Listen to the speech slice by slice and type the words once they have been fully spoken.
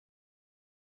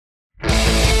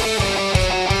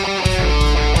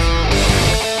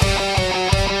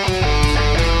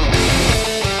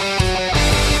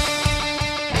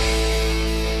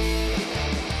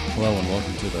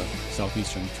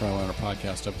Southeastern Trail Runner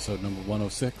Podcast, episode number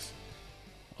 106.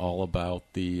 All about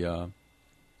the,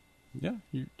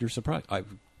 you're surprised. I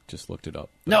just looked it up.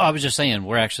 No, I was just saying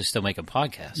we're actually still making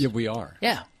podcasts. Yeah, we are.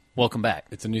 Yeah. Welcome back.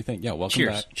 It's a new thing. Yeah, welcome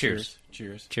Cheers. back. Cheers.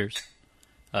 Cheers. Cheers.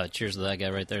 Cheers to that guy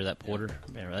right there, that porter.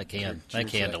 Man, that can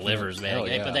delivers, can. man. Hell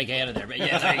Hey, yeah. put that can in there.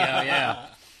 Yeah, there you go, yeah.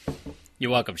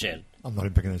 You're welcome, Shannon. I'm not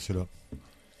even picking that shit up.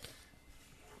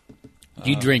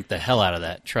 You drink the hell out of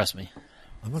that, trust me.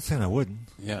 I'm not saying I wouldn't.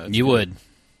 Yeah, You would.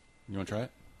 You want to try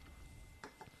it?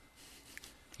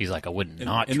 He's like, I wouldn't In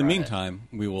not the try meantime,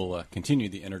 we will continue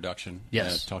the introduction.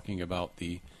 Yes. Talking about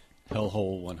the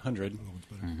Hellhole 100,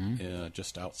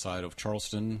 just outside of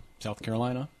Charleston, South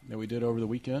Carolina, that we did over the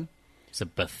weekend. Is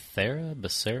it Bethera?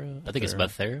 Bethera? I think it's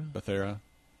Bethera. Bethera,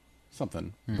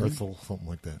 something. Berthel, something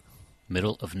like that.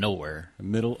 Middle of nowhere.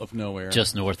 Middle of nowhere.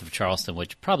 Just north of Charleston,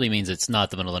 which probably means it's not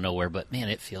the middle of nowhere, but man,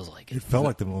 it feels like it. It felt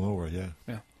like the middle of nowhere,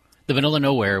 yeah. The middle of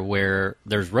nowhere where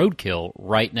there's roadkill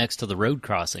right next to the road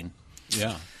crossing.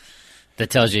 Yeah. That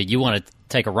tells you want to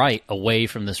take a right away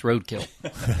from this roadkill.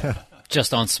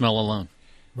 Just on smell alone.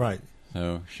 Right.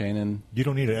 So, Shannon. You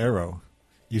don't need an arrow.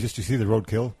 You see the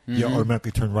roadkill, you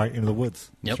automatically turn right into the woods.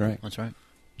 Yep, right. That's right.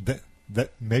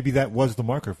 That maybe that was the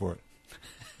marker for it.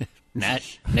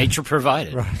 Nature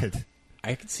provided. Right.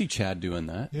 I could see Chad doing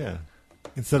that. Yeah.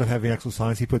 Instead of having actual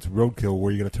signs, he puts roadkill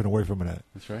where you're going to turn away from it at.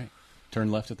 That's right.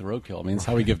 Turn left at the roadkill. I mean, that's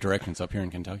how we give directions up here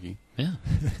in Kentucky. Yeah.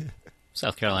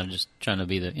 South Carolina just trying to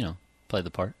be play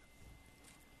the part.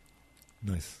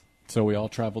 Nice. So we all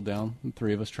traveled down, the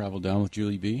three of us traveled down with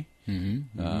Julie B.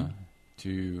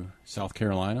 To South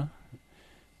Carolina.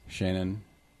 Shannon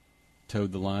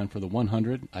towed the line for the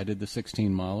 100. I did the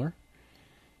 16-miler.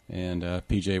 And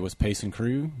PJ was pace and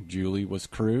crew. Julie was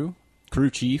crew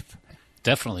chief.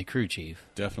 Definitely crew chief.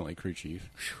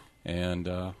 And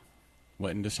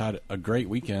went and just had a great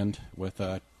weekend with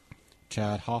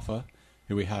Chad Hoffa,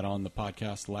 who we had on the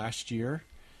podcast last year,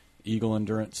 Eagle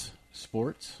Endurance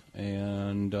Sports.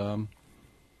 And,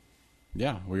 we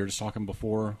were just talking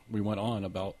before we went on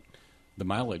about the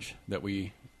mileage that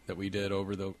we did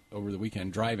over the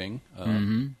weekend driving.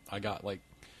 I got like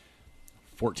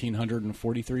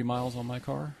 1,443 miles on my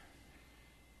car.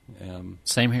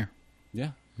 Same here.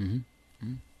 Yeah.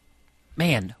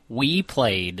 Man, we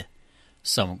played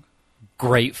some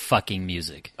great fucking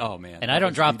music. Oh, man. And I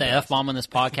don't drop the F-bomb on this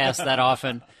podcast that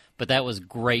often, but that was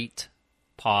great.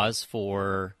 Pause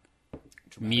for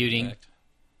muting effect.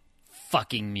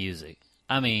 Fucking music.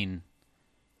 I mean,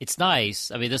 it's nice.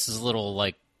 I mean, this is a little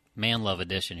like man love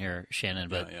edition here, Shannon,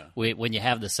 but when you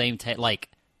have the same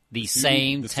the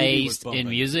same taste in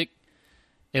music,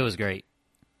 it was great.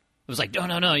 It was like, no,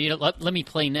 let me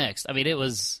play next. I mean, it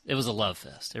was a love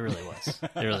fest. It really was.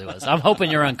 It really was. I'm hoping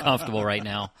you're uncomfortable right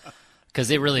now, because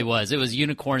it really was. It was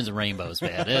unicorns and rainbows,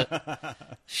 man.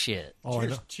 Shit.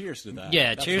 Cheers to that.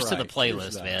 Yeah, That's cheers to right. the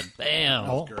playlist, man. Bam.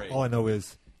 All I know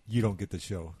is you don't get the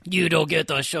show. You don't get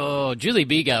the show. Julie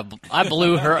B I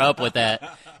blew her up with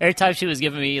that. Every time she was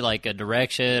giving me like a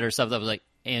direction or something, I was like,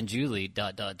 and Julie, ...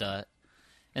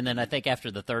 And then I think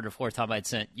after the third or fourth time I'd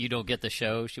sent, you don't get the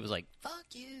show, she was like, fuck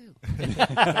you.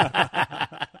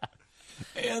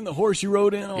 And the horse you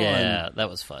rode in on. Yeah, that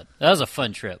was fun. That was a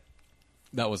fun trip.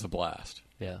 That was a blast.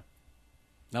 Yeah.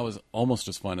 That was almost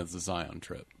as fun as the Zion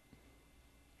trip.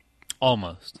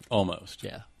 Almost.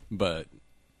 Yeah. But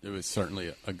it was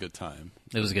certainly a good time.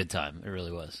 It was a good time. It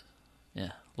really was.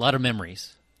 Yeah. A lot of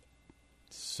memories.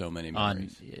 So many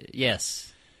memories.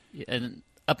 Yes. And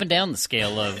up and down the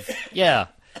scale of,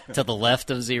 to the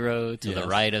left of zero, to the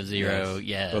right of zero,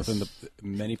 yes. Both in the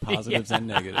many positives and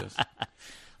negatives.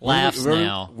 Laughs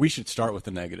now. We should start with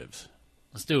the negatives.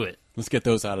 Let's do it. Let's get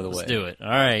those out of the way. Let's do it. All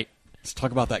right. Let's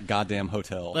talk about that goddamn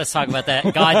hotel. Let's talk about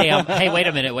that goddamn... Hey, wait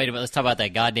a minute. Let's talk about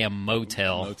that goddamn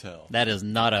motel. Motel. That is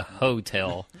not a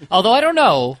hotel. Although I don't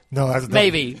know. No, that's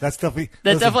maybe. That's definitely...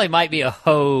 That definitely might be a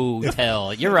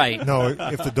hotel. You're right. No,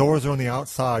 if the doors are on the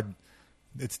outside,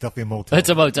 it's definitely a motel. It's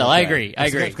a motel. Okay. I agree.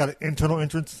 It's got an internal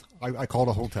entrance. I call it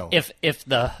a hotel. If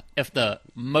the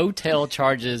motel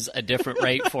charges a different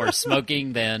rate for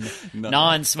smoking than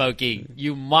non-smoking,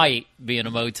 you might be in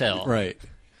a motel. Right.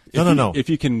 No. If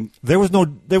you can... There was no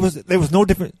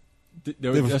different...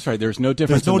 That's right. There's no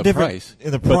difference in the price.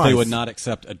 But they would not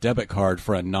accept a debit card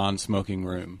for a non-smoking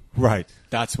room. Right.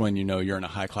 That's when you know you're in a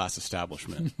high-class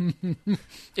establishment.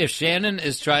 If Shannon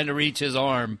is trying to reach his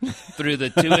arm through the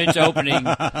 2-inch opening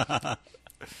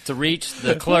to reach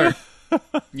the clerk,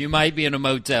 you might be in a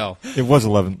motel. It was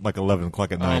 11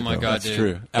 o'clock at night. Oh, my God, That's dude. true.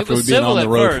 It After was we've been on the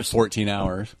civil road at for first. 14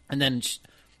 hours. And then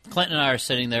Clinton and I are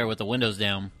sitting there with the windows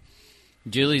down.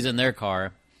 Julie's in their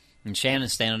car, and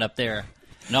Shannon's standing up there.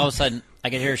 And all of a sudden, I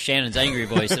could hear Shannon's angry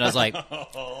voice, and I was like,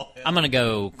 I'm going to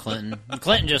go, Clinton. And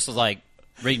Clinton just was like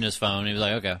reading his phone. He was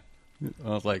like, okay. I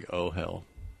was like, oh, hell.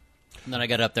 And then I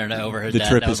got up there and I overheard the that.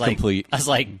 trip I was is like, complete. I was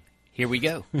like, here we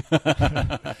go.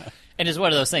 And it's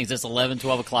one of those things. It's 11,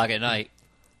 12 o'clock at night.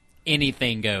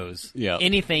 Anything goes. Yeah.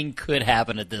 Anything could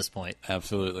happen at this point.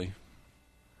 Absolutely.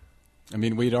 I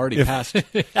mean, we'd already passed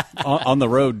on the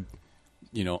road,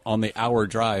 on the hour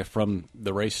drive from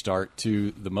the race start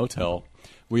to the motel.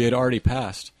 We had already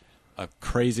passed a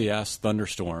crazy-ass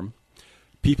thunderstorm,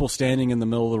 people standing in the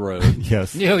middle of the road.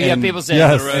 Yes. People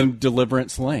standing in the road. And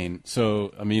Deliverance Lane.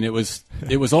 So, I mean, it was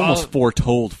almost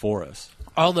foretold for us.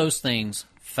 All those things,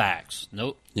 facts.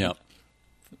 Nope. Yeah.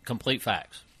 Complete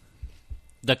facts.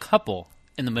 The couple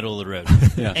in the middle of the road.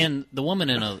 Yes. And the woman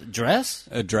in a dress?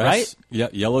 A dress. Right? Yeah,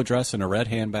 yellow dress and a red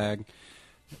handbag.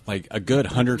 Like a good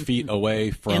 100 feet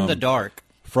away from... In the dark.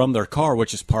 From their car,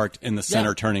 which is parked in the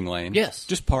center turning lane. Yes.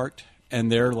 Just parked. And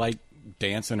they're like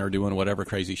dancing or doing whatever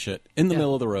crazy shit in the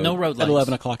middle of the road. No road lights. At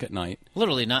 11 o'clock at night.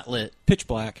 Literally not lit. Pitch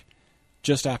black.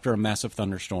 Just after a massive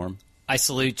thunderstorm. I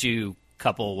salute you,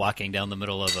 couple walking down the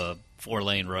middle of a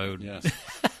 4-lane road. Yes.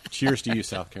 Cheers to you,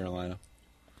 South Carolina.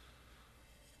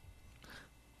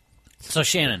 So,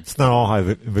 Shannon. It's not all how I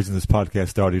envision this podcast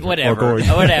started. Whatever.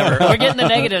 Whatever. We're getting the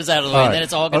negatives out of the way, and then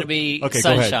it's all going to be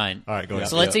sunshine. All right, go ahead.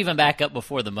 So let's even back up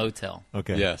before the motel.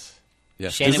 Okay. Yes.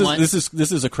 Shannon this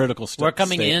is a critical step. We're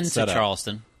coming into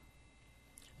Charleston.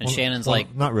 And Shannon's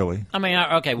like... Not really. I mean,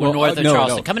 okay, we're north of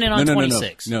Charleston. No. Coming in on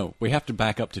 26. No, we have to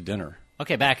back up to dinner.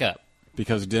 Okay, back up.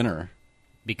 Because dinner.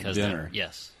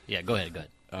 Yes. Yeah, go ahead.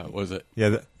 Was it?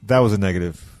 Yeah, that was a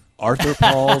negative. Arthur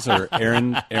Paul's or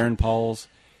Aaron Paul's?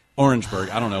 Orangeburg.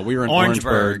 I don't know. We were in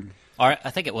Orangeburg. I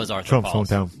think it was Arthur Trump's Paul's.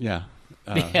 hometown.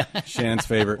 Yeah. Shannon's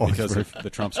favorite because of the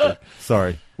Trumpster.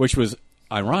 Sorry. Which was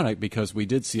ironic because we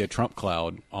did see a Trump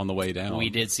cloud on the way down. We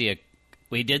did see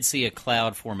a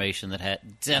cloud formation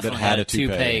that definitely had a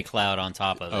toupee cloud on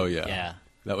top of it. Oh yeah. Yeah.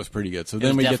 That was pretty good. So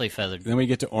then we definitely feathered. Then we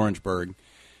get to Orangeburg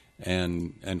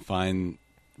and find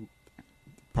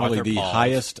probably Arthur the Paul's.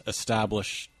 highest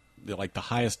established, like the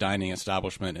highest dining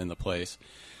establishment in the place,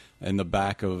 in the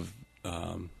back of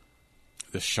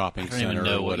the shopping center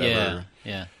or whatever.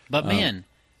 Yeah. But man,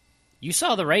 you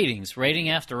saw the ratings, rating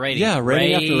after rating. Yeah,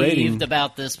 rating after rating raved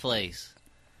about this place.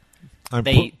 I'm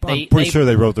pretty sure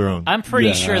they wrote their own. I'm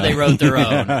pretty sure they wrote their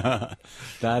own.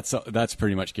 That's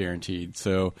pretty much guaranteed.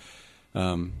 So,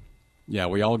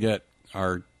 we all get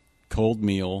our cold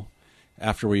meal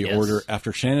after we order.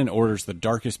 After Shannon orders the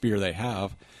darkest beer they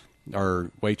have,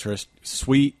 our waitress,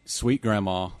 sweet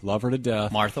grandma, love her to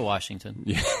death, Martha Washington,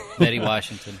 Betty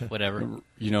Washington, whatever.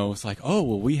 It's like, oh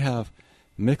well, we have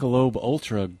Michelob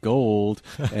Ultra Gold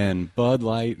and Bud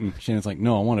Light, and Shannon's like,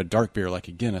 no, I want a dark beer like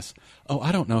a Guinness. Oh,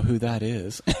 I don't know who that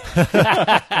is.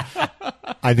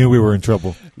 I knew we were in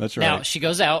trouble. That's right. Now she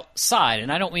goes outside,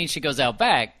 and I don't mean she goes out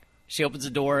back. She opens the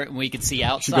door, and we can see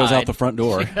outside. She goes out the front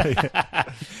door,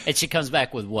 and she comes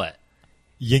back with what?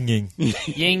 Ying ying.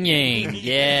 Ying ying.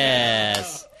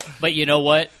 Yes. But you know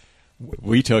what?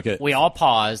 We took it. We all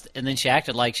paused, and then she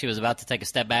acted like she was about to take a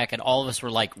step back, and all of us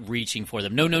were like reaching for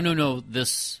them. No.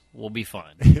 This will be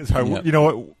fun. Sorry, Yep. You know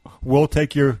what? We'll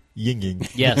take your ying ying.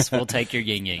 Yes, we'll take your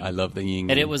ying ying. I love the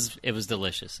ying. And it was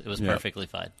delicious. It was perfectly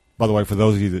fine. By the way, for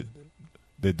those of you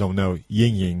that don't know,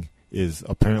 ying ying is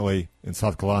apparently in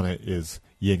South Carolina is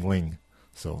Yingling.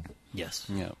 So yes,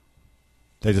 yeah,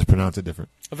 they just pronounce it different.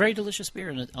 A very delicious beer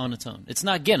on its own. It's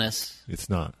not Guinness. It's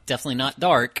not. Definitely not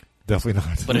dark. Definitely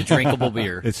not. But a drinkable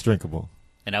beer. It's drinkable.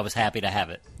 And I was happy to have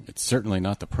it. It's certainly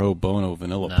not the Pro Bono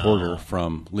Vanilla Porter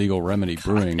from Legal Remedy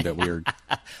Brewing that we're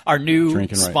our new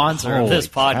drinking sponsor of this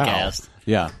podcast. Cow.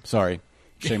 Yeah, sorry.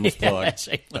 Shameless plug.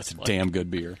 Shameless That's plug. a damn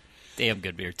good beer. Damn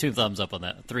good beer. 2 thumbs up on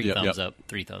that. 3 thumbs up.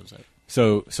 3 thumbs up.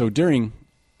 So during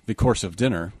the course of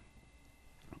dinner,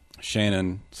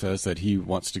 Shannon says that he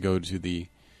wants to go to the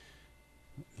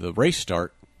race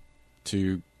start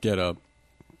to get a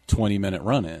 20-minute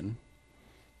run in.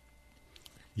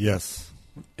 Yes.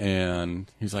 And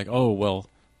he's like, oh, well,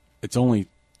 it's only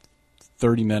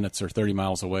 30 minutes or 30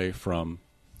 miles away from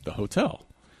the hotel.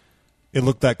 It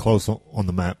looked that close on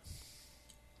the map.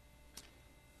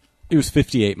 It was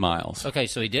 58 miles. Okay,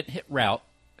 so he didn't hit route.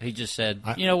 He just said,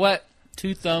 you know what?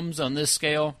 2 thumbs on this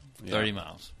scale, 30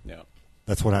 miles. Yeah.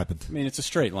 That's what happened. I mean, it's a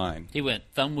straight line. He went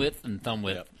thumb width and thumb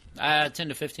width. 10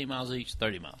 to 15 miles each,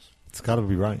 30 miles. It's got to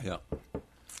be right. Yeah.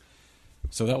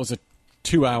 So that was a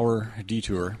 2-hour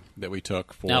detour that we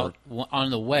took for... Now,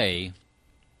 on the way,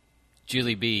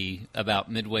 Julie B., about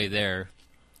midway there,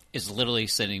 is literally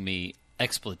sending me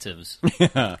expletives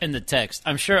in the text.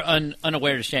 I'm sure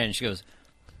unaware to Shannon. She goes,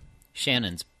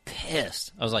 Shannon's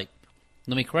pissed. I was like,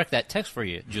 Let me correct that text for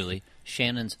you, Julie.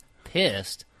 Shannon's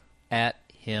pissed at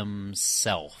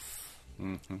himself.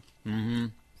 Mm-hmm. Mm-hmm.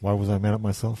 Why was I mad at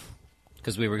myself?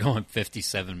 Because we were going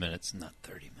 57 minutes, not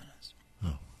 30 minutes.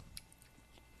 Oh.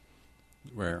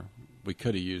 Where we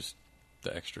could have used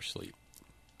the extra sleep.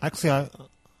 Actually, I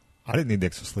didn't need the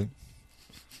extra sleep.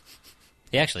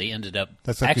 He actually ended up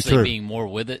true. being more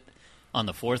with it on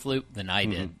the fourth loop than I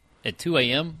did. At 2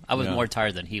 a.m., I was more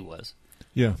tired than he was.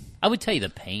 Yeah. I would tell you the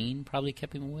pain probably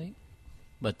kept him awake.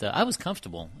 But I was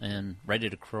comfortable and ready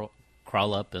to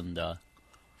crawl up and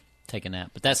take a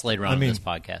nap. But that's later on in this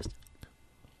podcast.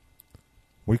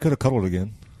 We could have cuddled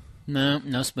again.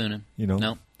 No spooning. You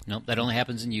know? Nope. That only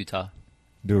happens in Utah.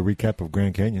 Do a recap of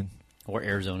Grand Canyon. Or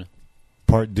Arizona.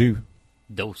 Part 2.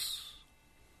 Dos.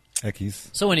 Eckies.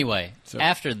 So anyway,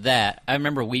 after that, I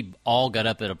remember we all got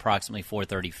up at approximately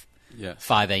 4:30,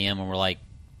 5 a.m. and we're like,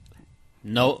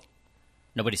 no,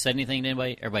 nobody said anything to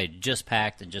anybody. Everybody just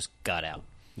packed and just got out.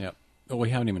 Yep. But we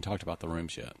haven't even talked about the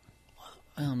rooms yet.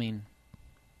 Well, I mean,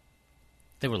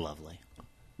 they were lovely.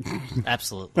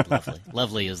 Absolutely lovely.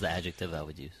 Lovely is the adjective I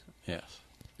would use. Yes.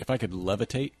 If I could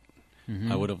levitate,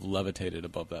 I would have levitated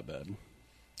above that bed.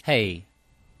 Hey,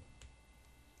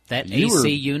 that AC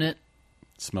unit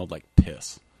smelled like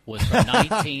piss. Was from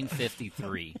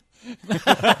 1953.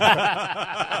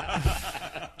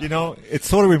 You know, it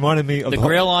sort of reminded me of the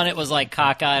grill on it was like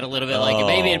cockeyed a little bit, like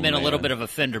maybe it had been a little bit of a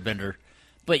fender bender.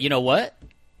 But you know what?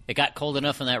 It got cold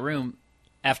enough in that room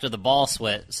after the ball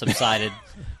sweat subsided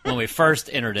when we first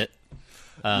entered it.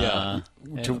 Clearly,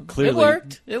 it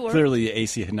worked. Clearly, the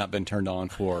AC had not been turned on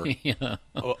for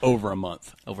over a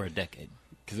month. Over a decade.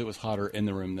 Because it was hotter in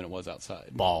the room than it was outside.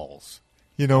 Balls.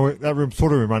 You know, that room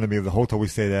sort of reminded me of the hotel we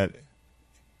stayed at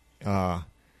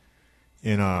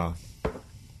in,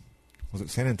 was it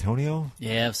San Antonio?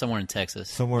 Yeah, somewhere in Texas.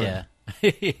 Somewhere.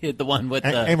 Yeah. The one with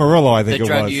Amarillo, I think it was.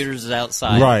 The drug users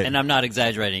outside. Right. And I'm not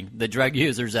exaggerating. The drug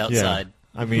users outside. Yeah.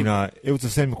 I mean, it was the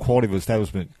same quality of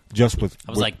establishment, just with...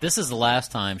 I was like, this is the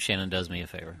last time Shannon does me a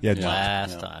favor. Yeah.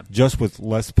 Last time. Just with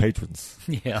less patrons.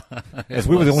 Yeah. As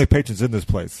we were the only patrons in this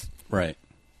place. Right.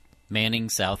 Manning,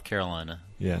 South Carolina.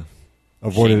 Yeah.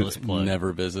 Shameless plug.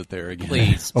 Never visit there again.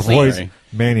 Please. Avoid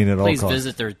Manning at all costs. Please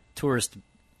visit their tourist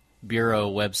bureau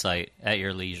website at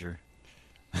your leisure.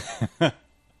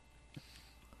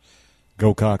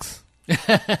 Go Cox.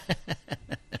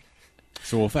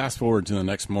 So we'll fast forward to the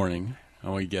next morning,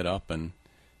 and we get up and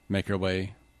make our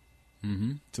way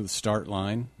to the start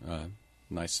line.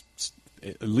 Nice.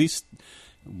 At least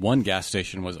one gas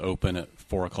station was open at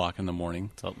 4 o'clock in the morning.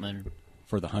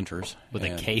 For the hunters. With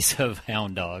a case of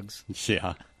hound dogs.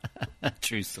 Yeah.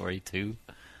 True story, too.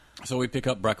 So we pick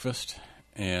up breakfast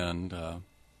and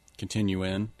continue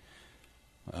in.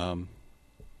 I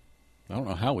don't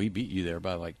know how we beat you there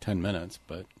by like 10 minutes,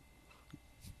 but...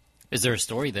 Is there a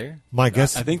story there? My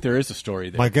guess... I think there is a story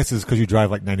there. My guess is because you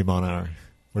drive like 90 miles an hour.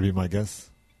 Would be my guess.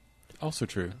 Also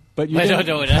true. But you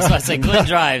no, that's what I say. Clint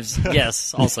drives.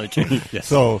 Yes, also true. Yes.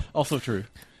 So, also true.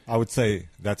 I would say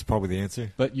that's probably the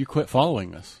answer. But you quit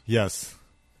following us. Yes.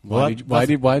 Why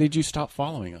did you stop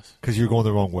following us? Because you were going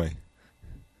the wrong way.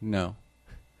 No.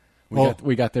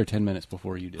 We got there 10 minutes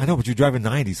before you did. I know, but you're driving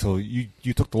 90, so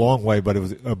you took the long way, but it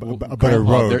was a better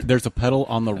road. There's a pedal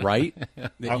on the right.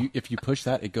 If you push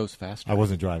that, it goes faster. I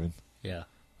wasn't driving. Yeah.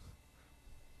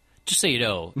 Just so you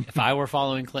know, if I were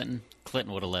following Clinton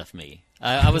would have left me.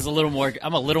 I'm a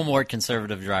little more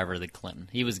conservative driver than Clinton.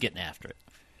 He was getting after it.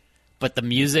 But the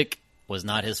music was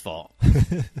not his fault.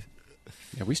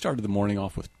 Yeah, we started the morning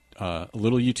off with a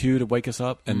little U2 to wake us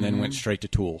up, and then went straight to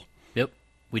Tool. Yep,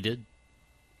 we did.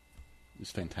 It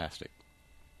was fantastic.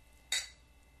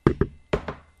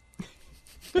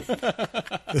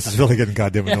 This is really getting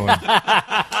goddamn annoying.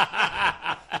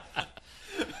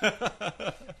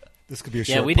 This could be a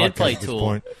short podcast. Yeah, we did play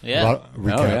Tool. Yeah.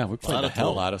 We played the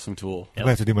hell out of some Tool. I'm going to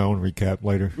have to do my own recap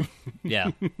later.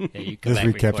 Yeah. You come this back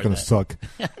recap's going to suck.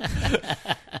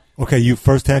 Okay, you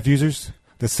first half users,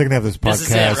 the second half of this podcast this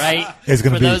is it, right? is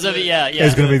going to be those of you,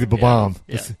 is going to be the bomb.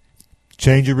 Yeah.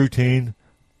 Change your routine.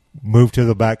 Move to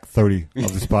the back 30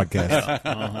 of this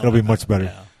podcast. It'll be much better.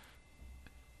 Yeah.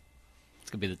 It's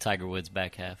going to be the Tiger Woods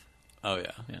back half. Oh,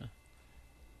 yeah. Yeah.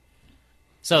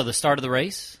 So the start of the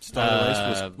race?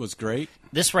 Was great.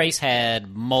 This race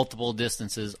had multiple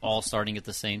distances all starting at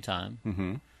the same time.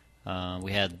 Mm-hmm.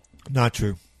 We had... Not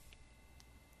true.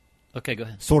 Okay, go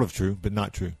ahead. Sort of true, but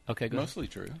not true. Okay, go Mostly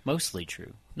true. Mostly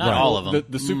true. Not all of them.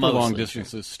 The super long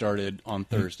distances started on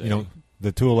Thursday. You know,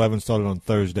 the 211 started on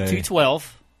Thursday.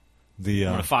 212.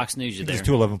 The Fox News you there. It's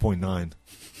 211.9.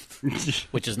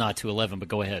 which is not 2:11. But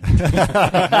go ahead.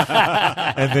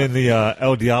 And then the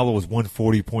El Diablo was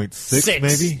 140.6,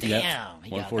 maybe. Damn,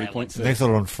 yep. 140.6. They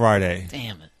started on Friday.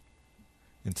 Damn it.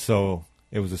 And so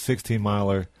it was a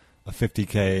 16-miler, a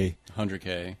 50K,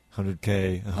 100K,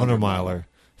 a 100-miler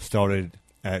started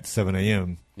at 7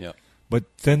 a.m. Yep. But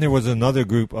then there was another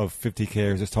group of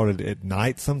 50Kers that started at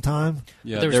night sometime.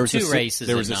 Yeah, there was two races.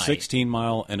 There was at a night.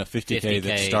 16-mile and a 50K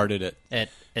that started at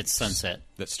sunset.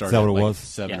 That started at like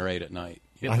 7 or 8 at night.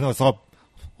 Yep. I know, it's all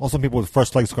some people with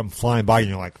fresh legs come flying by, and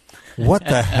you're like, what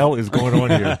the hell is going on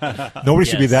here? Nobody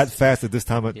should be that fast at this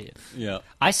time. Yeah.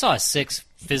 I saw 6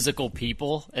 physical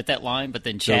people at that line, but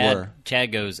then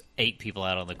Chad goes 8 people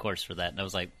out on the course for that, and I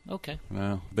was like, okay.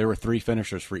 Well, there were 3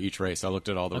 finishers for each race. I looked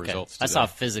at all the results today. I saw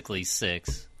physically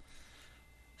 6.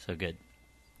 So good.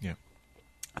 Yeah.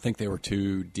 I think they were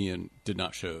 2 did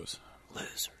not shows.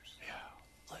 Losers. Yeah.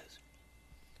 Losers.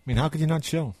 I mean, how could you not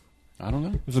show? I don't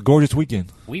know. It was a gorgeous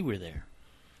weekend. We were there.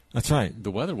 That's right.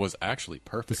 The weather was actually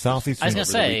perfect. The southeast. I was going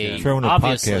to say,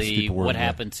 obviously, what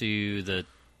happened to the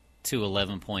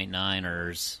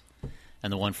 211.9ers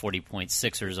and the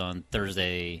 140.6ers on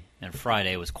Thursday and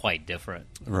Friday was quite different.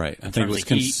 Right. I think it was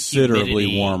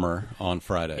considerably warmer on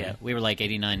Friday. Yeah, we were like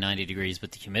 89, 90 degrees,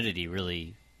 but the humidity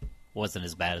really wasn't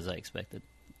as bad as I expected.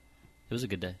 It was a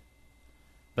good day.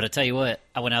 But I tell you what,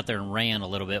 I went out there and ran a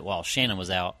little bit while Shannon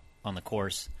was out on the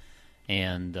course,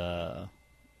 and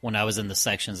when I was in the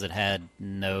sections that had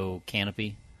no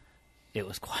canopy, it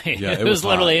was quiet. Yeah, it was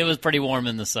literally, it was pretty warm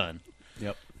in the sun.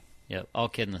 Yep. All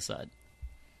kidding aside,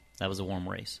 that was a warm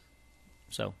race.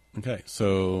 So okay,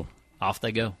 so off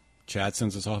they go. Chad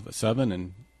sends us off at 7,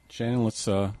 and Shannon, let's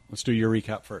do your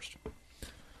recap first.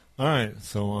 All right,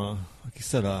 so like you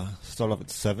said, start off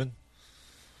at 7.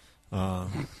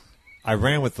 I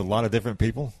ran with a lot of different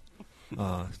people.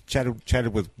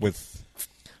 Chatted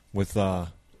with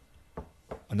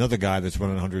another guy that's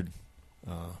running 100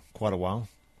 quite a while.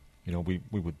 You know, we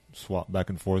would swap back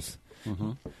and forth.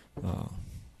 Mm-hmm.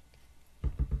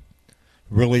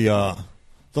 Really, the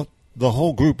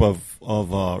whole group of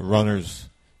runners,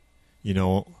 you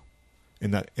know,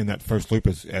 in that first loop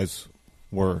as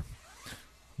we're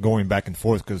going back and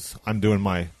forth, because I'm doing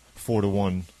my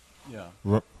 4-to-1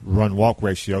 run walk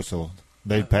ratio, so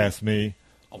they passed me.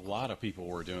 A lot of people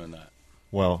were doing that.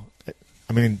 Well,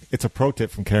 I mean, it's a pro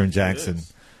tip from Karen Jackson.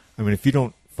 I mean, if you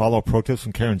don't follow pro tips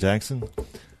from Karen Jackson,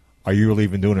 are you really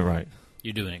even doing it right?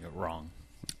 You're doing it wrong.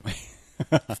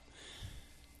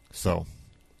 So,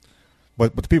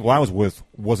 but the people I was with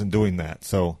wasn't doing that.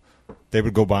 So they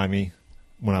would go by me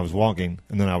when I was walking,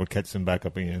 and then I would catch them back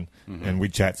up again, and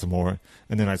we'd chat some more.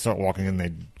 And then I'd start walking, and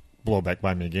they'd blow back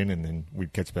by me again, and then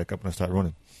we'd catch back up, and I'd start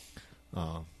running.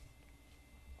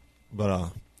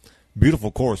 But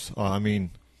beautiful course. I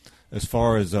mean, as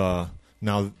far as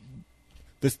now,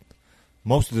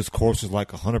 most of this course is like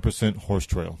 100% horse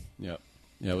trail. Yep.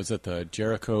 Yeah, it was at the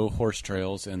Jericho Horse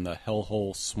Trails in the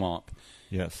Hellhole Swamp.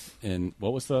 Yes. In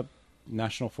what was the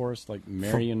national forest? Like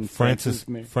Marion Francis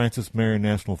Marion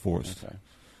National Forest. Okay.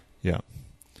 Yeah.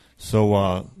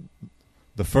 So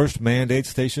the first mandate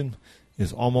station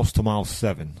is almost to mile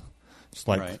 7. It's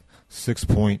like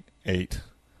 6.8,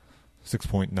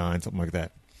 6.9, something like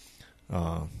that.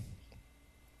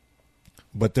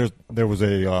 But there was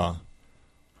a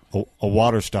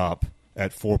water stop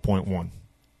at 4.1.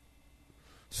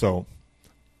 So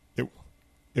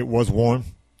it was warm.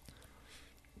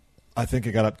 I think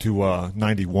it got up to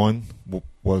 91.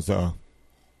 Was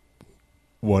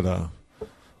what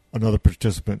another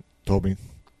participant told me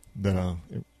that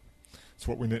it's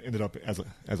what we ended up as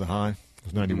a high. It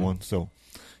was 91. Mm-hmm. So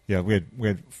yeah, we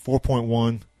had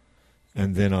 4.1,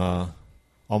 and then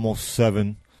almost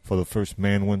 7 for the first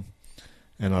Manwin,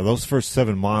 and those first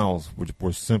 7 miles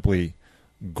were simply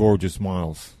gorgeous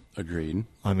miles. Agreed.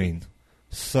 I mean,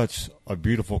 such a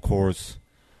beautiful course,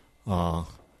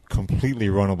 completely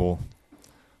runnable.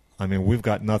 I mean, we've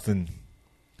got nothing.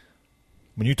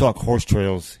 When you talk horse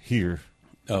trails here,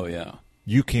 oh yeah,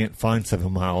 you can't find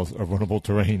 7 miles of runnable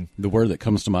terrain. The word that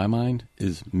comes to my mind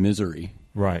is misery.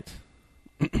 Right.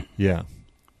 Yeah.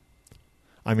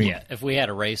 I mean, yeah. If we had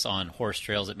a race on horse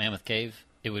trails at Mammoth Cave,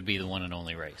 it would be the one and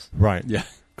only race. Right. Yeah.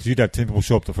 Because you'd have 10 people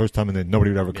show up the first time, and then nobody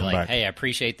would ever come back. Hey, I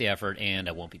appreciate the effort, and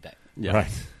I won't be back. Yeah.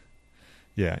 Right.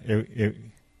 Yeah.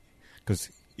 Because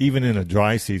even in a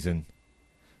dry season,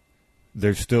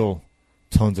 there's still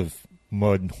tons of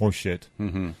mud and horse shit.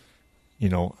 Mm-hmm. You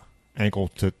know, ankle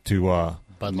to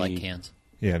Bud Light cans.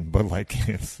 Yeah, Bud Light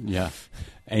cans. Yeah.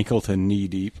 Ankle to knee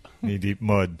deep. Knee deep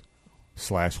mud /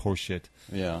 horse shit.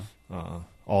 Yeah.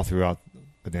 All throughout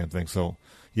the damn thing. So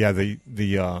yeah,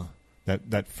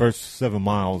 that first 7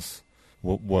 miles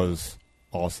was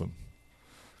awesome.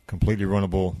 Completely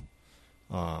runnable,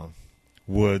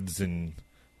 woods and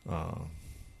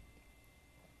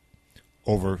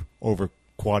over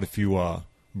quite a few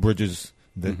bridges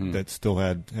that still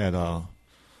had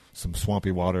some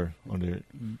swampy water under it.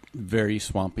 Very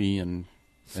swampy and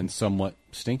somewhat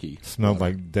stinky. Smelled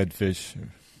like dead fish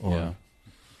or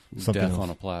something death else. on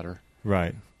a platter.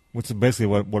 Right. Which is basically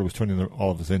what it was turning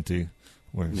all of us into.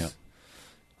 Was,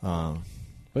 but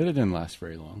it didn't last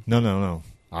very long. No.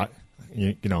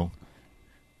 You know,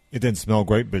 it didn't smell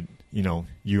great, but, you know,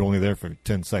 you were only there for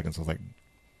 10 seconds. I was like,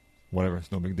 whatever,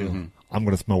 it's no big deal. Mm-hmm. I'm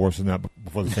going to smell worse than that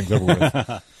before the thing's over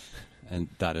with. And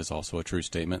that is also a true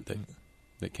statement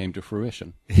that came to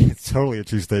fruition. It's totally a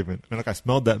true statement. I mean, like, I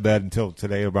smelled that bad until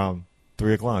today around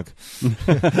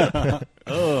 3:00.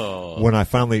 Oh. When I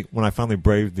finally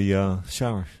braved the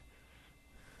shower.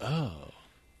 Oh.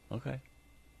 Okay.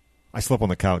 I slept on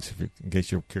the couch, in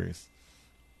case you're curious.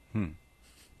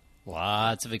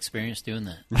 Lots of experience doing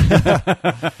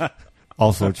that.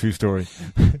 Also a true story.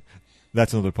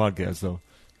 That's another podcast, though.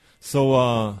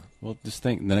 So, well, just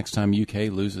think, the next time UK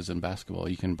loses in basketball,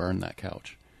 you can burn that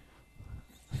couch.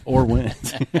 Or win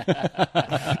it.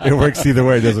 It works either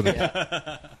way, doesn't it?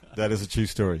 That is a true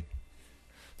story.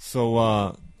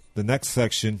 So, the next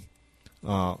section,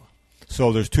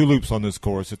 so there's 2 loops on this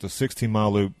course. It's a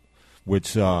 16-mile loop,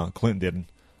 which Clinton did.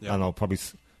 Yep. I don't know, probably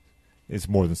it's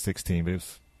more than 16, but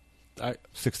it's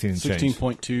 16 and change.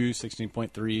 16.2,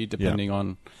 16.3, depending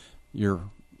on your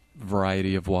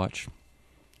variety of watch.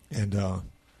 And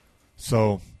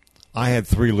so I had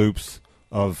 3 loops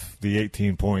of the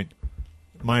 18 point.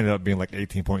 Mine ended up being like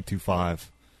 18.25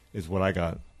 is what I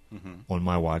got on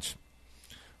my watch.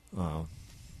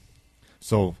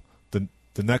 So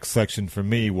the next section for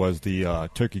me was the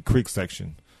Turkey Creek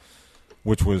section,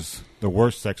 which was the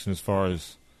worst section as far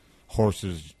as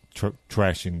horses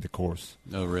trashing the course.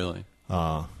 Oh, really?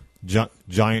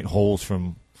 Giant holes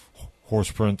from horse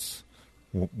prints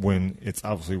when it's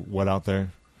obviously wet out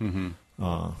there. Mm-hmm.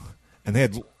 And they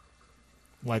had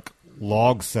like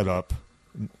logs set up,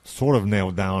 sort of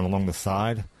nailed down along the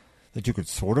side that you could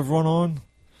sort of run on,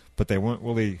 but they weren't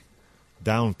really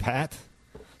down pat,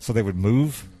 so they would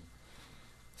move.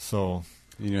 So,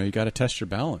 you know, you got to test your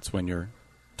balance when you're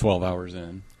 12 hours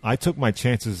in. I took my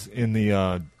chances in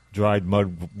the dried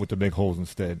mud with the big holes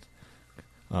instead.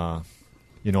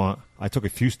 You know, I took a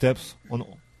few steps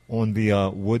on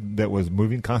the wood that was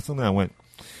moving constantly. I went,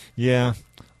 yeah,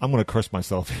 I'm going to curse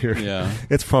myself here. Yeah.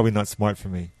 It's probably not smart for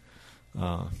me.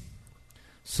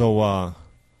 So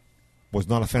was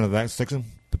not a fan of that section.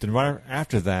 But then right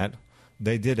after that,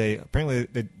 they did apparently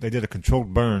they did a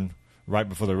controlled burn right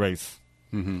before the race.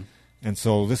 Mm-hmm. And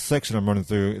so this section I'm running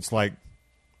through, it's like,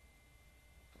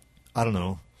 I don't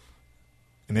know,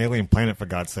 an alien planet, for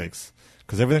God's sakes.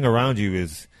 Because everything around you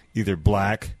is either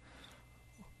black,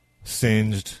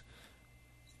 singed,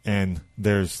 and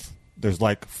there's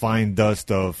like fine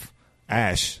dust of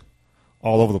ash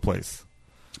all over the place.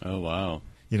 Oh, wow.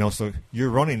 You know, so you're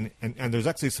running, and there's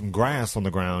actually some grass on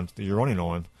the ground that you're running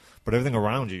on, but everything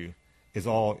around you is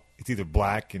it's either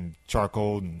black and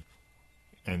charcoal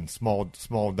and small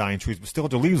dying trees, but still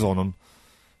have the leaves on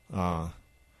them,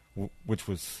 which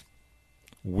was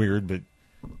weird, but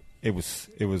it was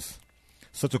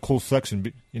such a cool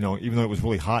section, you know, even though it was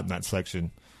really hot in that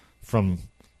section from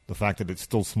the fact that it's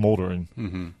still smoldering.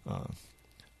 Mm-hmm.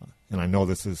 And I know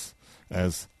this is,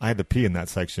 as I had to pee in that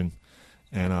section,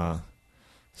 and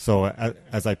so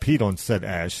as I peed on said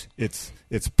ash, it's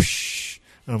psh,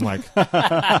 and I'm like,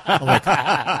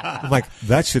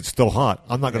 that shit's still hot.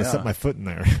 I'm not going to set my foot in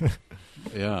there.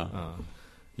 Yeah.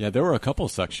 Yeah, there were a couple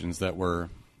sections that were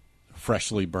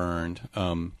freshly burned.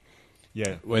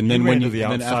 Yeah. And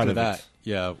then after that,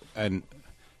 yeah, and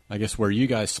I guess where you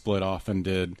guys split off and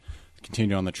did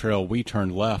continue on the trail, we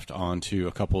turned left onto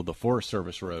a couple of the Forest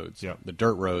Service roads, the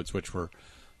dirt roads, which were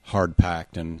hard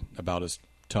packed and about as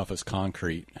tough as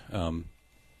concrete. And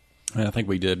I think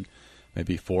we did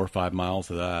maybe 4 or 5 miles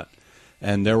of that.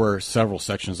 And there were several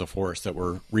sections of forest that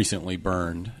were recently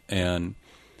burned. And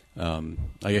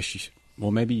I guess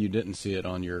maybe you didn't see it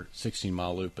on your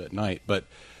 16-mile loop at night, but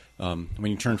when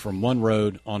you turn from one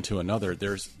road onto another,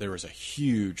 there was a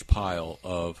huge pile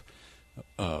of,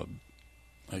 I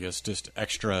guess, just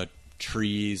extra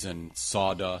trees and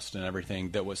sawdust and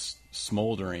everything that was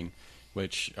smoldering,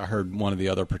 which I heard one of the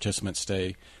other participants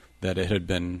say that it had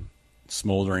been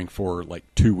smoldering for like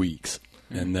 2 weeks,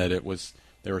 and that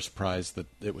they were surprised that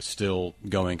it was still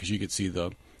going because you could see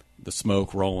the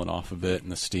smoke rolling off of it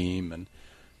and the steam, and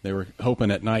they were hoping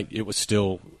at night it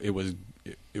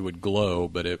would glow,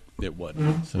 but it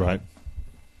wasn't. So, right.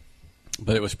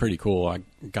 But it was pretty cool. I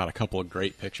got a couple of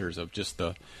great pictures of just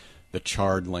the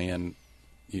charred land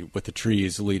with the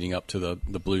trees leading up to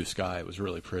the blue sky. It was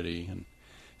really pretty.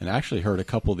 And I actually heard a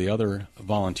couple of the other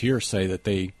volunteers say that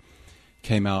they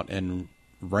came out and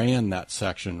ran that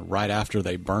section right after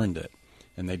they burned it.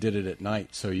 And they did it at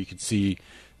night, so you could see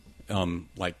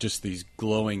like just these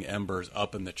glowing embers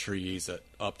up in the trees at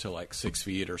up to like 6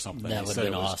 feet or something. That they said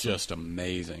it was awesome. just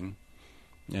amazing.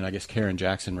 And I guess Karen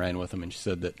Jackson ran with them, and she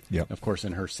said that, of course,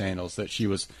 in her sandals, that she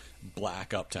was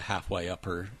black up to halfway up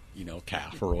her,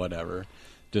 calf or whatever,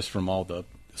 just from all the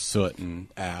soot and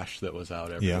ash that was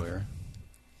out everywhere.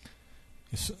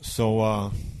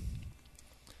 So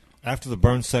after the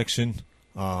burn section,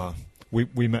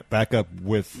 we met back up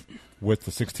with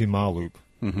the 16-mile loop,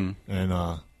 and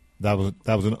that was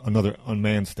another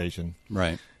unmanned station.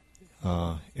 Right.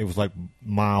 It was like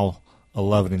mile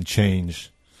 11 and change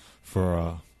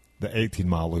for the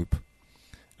 18-mile loop,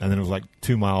 and then it was like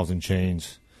 2 miles and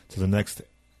change to the next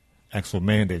actual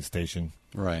mandate station.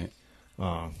 Right.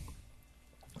 And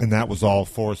that was all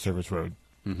Forest Service road,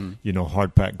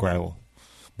 hard packed gravel,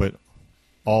 but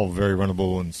all very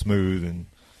runnable and smooth and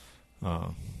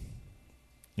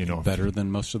better than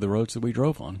most of the roads that we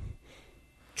drove on.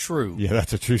 True. Yeah,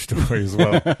 that's a true story as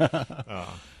well.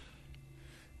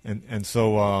 And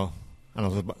so I don't know, it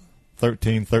was about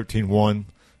 13.1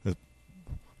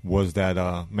 was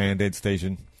that mandate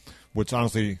station, which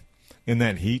honestly, in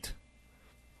that heat,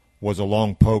 was a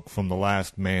long poke from the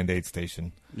last mandate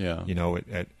station. Yeah.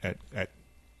 At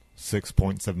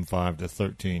 6.75 to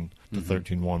 13 to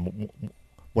 13.1,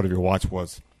 whatever your watch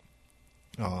was.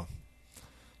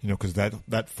 Because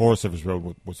that Forest Service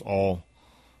road was all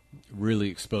really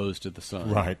exposed to the sun.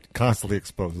 Right, constantly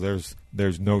exposed.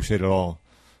 There's no shade at all.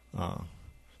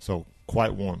 So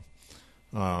quite warm.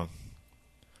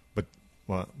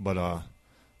 But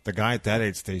the guy at that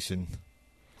aid station,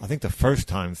 I think the first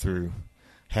time through,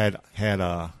 had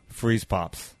freeze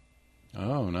pops.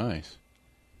 Oh, nice.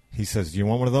 He says, "Do you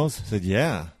want one of those?" I said,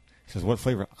 "Yeah." He says, "What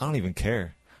flavor?" I don't even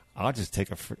care. I'll just take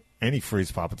any freeze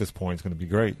pop at this point. It's going to be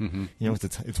great. Mm-hmm.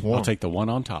 It's warm. I'll take the one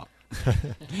on top.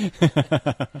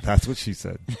 That's what she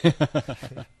said.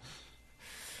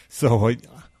 So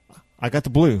I got the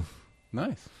blue.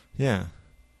 Nice. Yeah.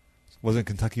 Wasn't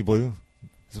Kentucky blue.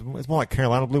 It's more like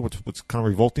Carolina blue, which was kind of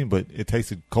revolting, but it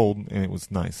tasted cold and it was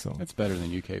nice. So it's better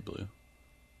than UK blue.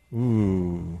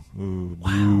 Ooh, wow.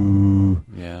 Blue.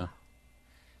 Yeah.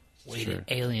 Way to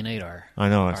alienate our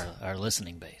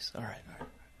listening base. All right.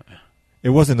 It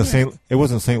wasn't the St.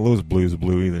 Louis Blues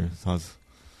blue either. So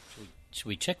should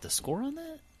we check the score on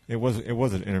that? It was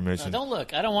an intermission. No, don't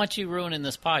look. I don't want you ruining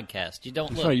this podcast. You don't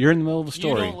That's look. right. You're in the middle of the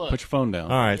story. You don't look. Put your phone down.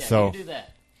 All right, yeah, so you do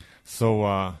that.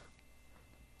 So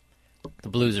the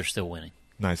Blues are still winning.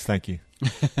 Nice, thank you.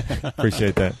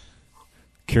 Appreciate that.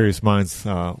 Curious minds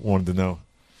wanted to know.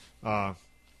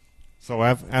 So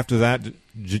after that,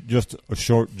 just a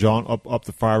short jaunt up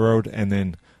the fire road and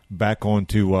then back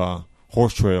onto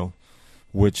Horse Trail,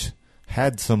 which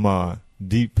had some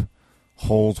deep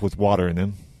holes with water in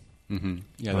them. Mm-hmm.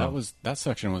 Yeah, that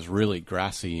section was really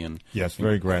grassy and yes,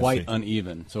 very grassy, quite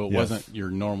uneven. So it wasn't your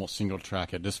normal single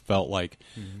track. It just felt like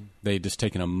they'd just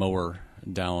taken a mower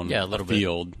down a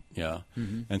field. Yeah,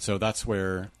 and so that's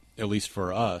where, at least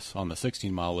for us on the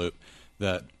 16-mile loop,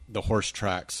 that the horse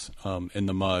tracks in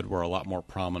the mud were a lot more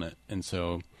prominent. And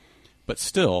so, but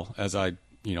still, as I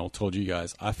told you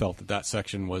guys, I felt that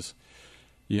section was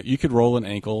you could roll an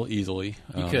ankle easily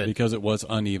because it was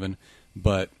uneven,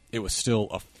 but it was still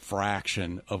a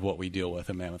fraction of what we deal with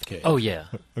at Mammoth Cave. Oh yeah,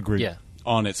 agreed. Yeah,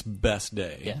 on its best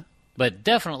day. Yeah, but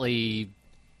definitely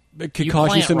it could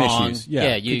cause you some wrong. issues.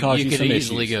 Yeah, you could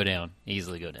easily go down.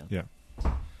 Yeah.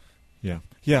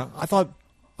 I thought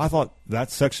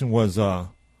that section was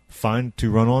fine to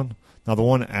run on. Now the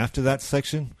one after that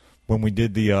section, when we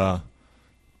did the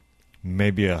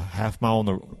maybe a half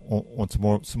mile on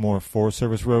some more Forest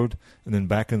Service road and then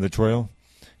back into the trail.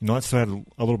 That still had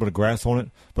a little bit of grass on it,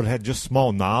 but it had just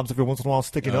small knobs every once in a while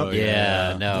sticking up.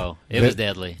 Yeah, no, it was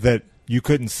deadly. That you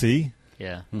couldn't see.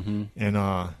 Yeah. Mm-hmm. And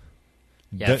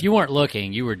if you weren't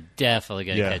looking, you were definitely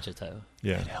going to catch a toe.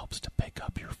 Yeah. It helps to pick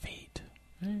up your feet.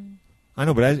 I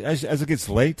know, but as it gets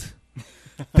late,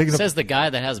 says the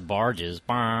guy that has barges.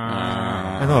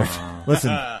 I know.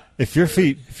 Listen, if your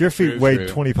feet weigh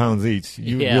 20 pounds each,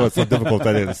 you realize how difficult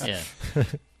that is. Yeah.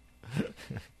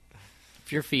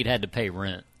 If your feet had to pay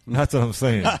rent. That's what I'm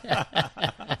saying.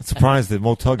 I'm surprised the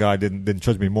motel guy didn't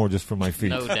charge me more just for my feet.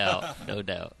 No doubt. Looked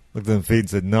at them feet and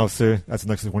said, "No, sir, that's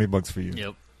an extra $20 for you."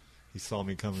 Yep. He saw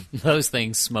me coming. Those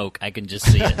things smoke. I can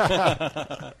just see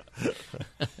it.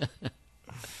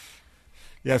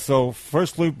 Yeah, so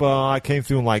first loop, I came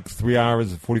through in like 3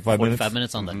 hours and 45 minutes. 45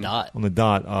 minutes on the dot. On the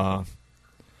dot.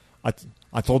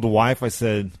 I told the wife, I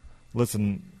said,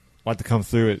 listen, I'd like to come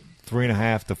through at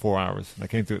 3.5 to 4 hours. And I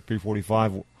came through at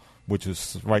 3:45, which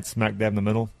was right smack dab in the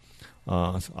middle.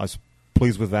 I was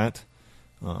pleased with that.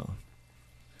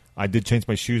 I did change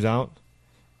my shoes out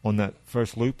on that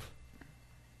first loop.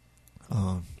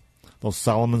 Those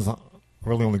Salomons are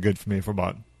really only good for me for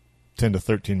about 10 to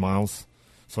 13 miles.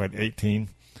 So I had 18,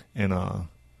 and I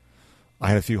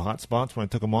had a few hot spots when I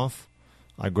took them off.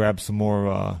 I grabbed some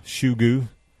more shoe goo,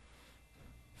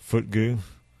 foot goo,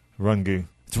 run goo.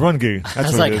 It's run goo. That's I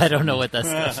was what like, it is. I don't know what that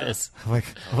stuff is. I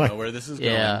don't know where this is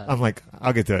going. Yeah. I'm like,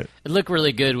 I'll get to it. It looked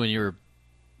really good when you were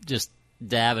just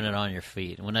dabbing it on your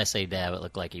feet. And when I say dab, it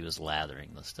looked like he was lathering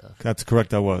the stuff. That's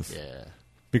correct, I was. Yeah.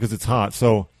 Because it's hot.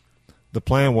 So the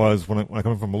plan was, when I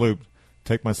come from a loop,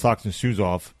 take my socks and shoes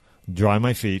off, dry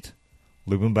my feet,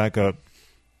 lube them back up,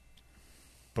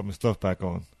 put my stuff back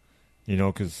on. You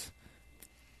know, because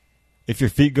if your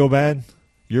feet go bad,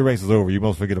 your race is over. You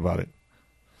must forget about it.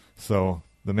 So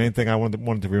the main thing I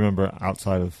wanted to remember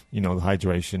outside of, you know, the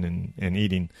hydration and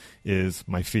eating is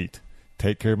my feet.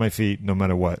 Take care of my feet no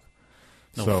matter what.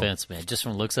 No offense, man. Just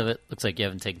from the looks of it, looks like you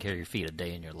haven't taken care of your feet a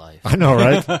day in your life. I know,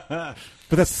 right? But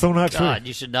that's so not true. God,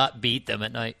 you should not beat them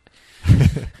at night.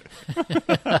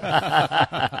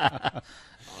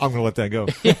 I'm going to let that go.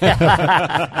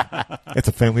 It's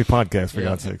a family podcast, for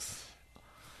God's sakes.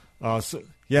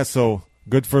 So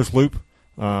good first loop.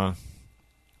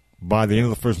 By the end of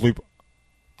the first loop,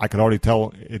 I could already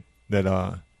tell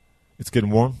that it's getting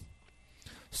warm.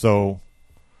 So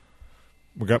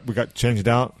we got changed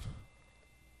out,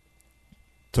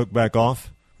 took back off,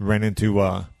 ran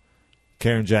into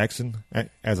Karen Jackson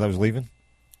as I was leaving.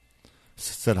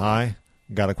 Said hi,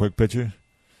 got a quick picture.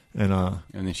 And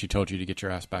then she told you to get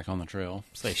your ass back on the trail.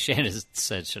 It's like Shannon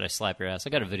said, should I slap your ass? I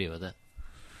got a video of that.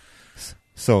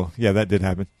 So, yeah, that did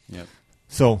happen. Yep.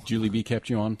 So Julie B kept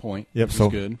you on point. Yep. Which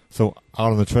was good. So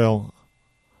out on the trail,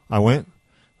 I went.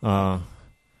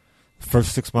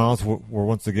 First 6 miles were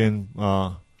once again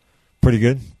pretty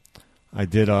good. I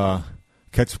did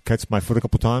catch my foot a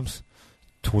couple times,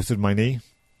 twisted my knee,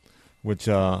 which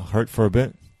hurt for a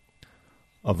bit.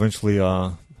 Eventually,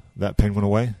 that pain went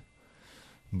away.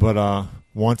 But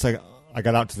once I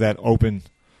got out to that open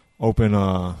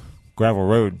gravel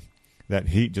road, that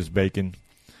heat just baking,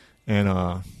 and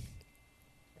I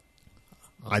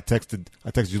texted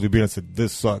Julie B and I said,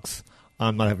 "This sucks.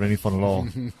 I'm not having any fun at all."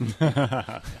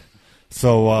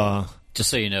 So just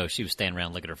so you know, she was standing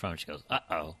around looking at her phone. She goes,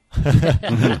 "Uh-oh."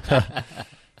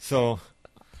 So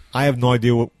I have no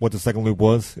idea what the second loop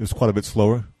was. It was quite a bit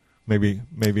slower, maybe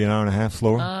an hour and a half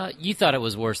slower. You thought it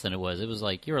was worse than it was. It was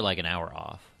like you were like an hour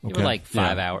off. You were like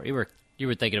 5 hours. You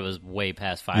were thinking it was way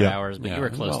past 5 hours, but you were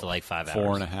close to like 5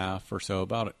 hours. 4.5 or so,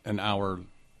 about an hour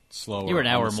slower. You were an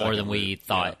hour more than we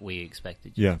thought we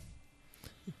expected. Yeah.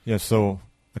 So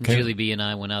Julie B and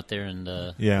I went out there and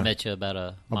met you about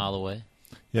a mile away.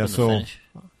 Yeah. From the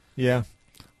finish.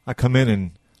 I come in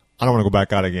and I don't want to go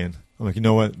back out again. I'm like, you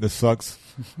know what? This sucks.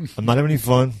 I'm not having any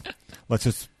fun.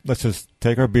 Let's just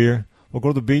take our beer. We'll go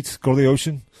to the beach, go to the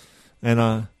ocean,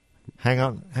 and hang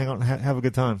out, and have a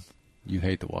good time. You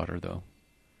hate the water, though.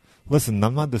 Listen,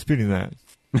 I'm not disputing that.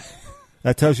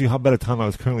 That tells you how bad a time I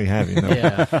was currently having.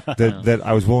 That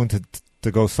I was willing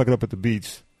to go suck it up at the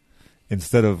beach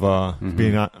instead of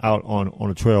being out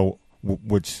on a trail,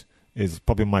 which is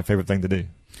probably my favorite thing to do. I'm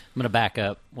going to back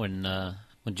up. When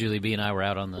Julie B and I were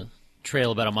out on the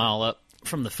trail about a mile up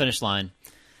from the finish line,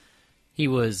 it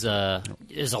was a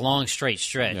long straight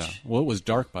stretch. Yeah. Well, it was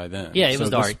dark by then. Yeah, it was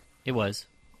dark. It was.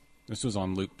 This was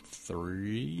on loop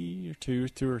 3 or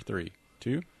 2 or 3?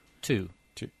 2? 2.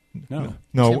 No.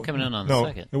 I'm coming in on the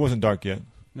second. It wasn't dark yet.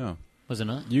 No. Was it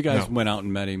not? You guys went out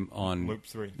and met him on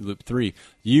Loop 3.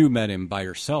 You met him by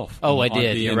yourself. Oh, I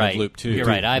did. You're right. Loop 2. You're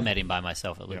right. I met him by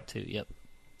myself at Loop 2. Yep.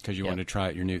 Because you wanted to try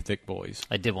out your new Thick Boys.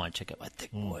 I did want to check out my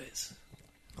Thick Boys.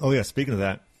 Oh, yeah. Speaking of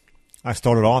that, I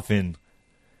started off in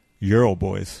Euro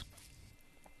Boys.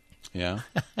 Yeah.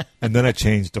 And then I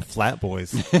changed to Flat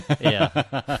Boys. Yeah.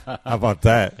 How about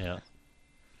that? Yeah.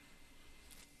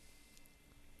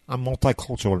 I'm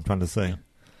multicultural, I'm trying to say.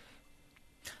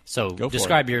 So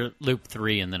describe your Loop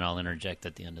 3, and then I'll interject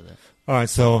at the end of that. All right,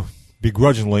 so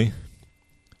begrudgingly,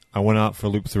 I went out for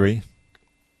Loop 3.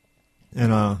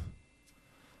 And I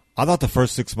thought the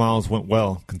first 6 miles went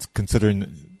well,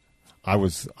 considering I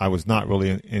was not really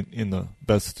in the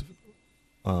best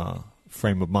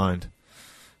frame of mind.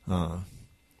 I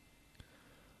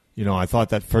thought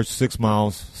that first 6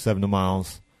 miles, 7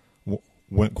 miles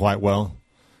went quite well.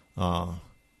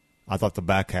 I thought the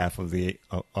back half of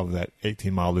that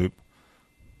 18-mile loop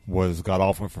was god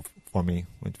awful for me.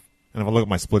 And if I look at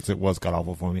my splits, it was god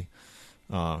awful for me.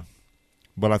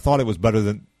 But I thought it was better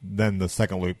than the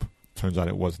second loop. Turns out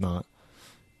it was not.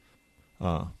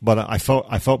 But I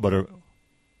felt better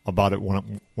about it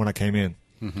when I came in.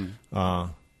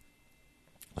 Mm-hmm.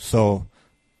 So,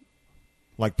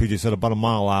 like PJ said, about a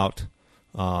mile out,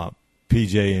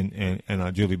 PJ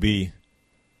and Julie B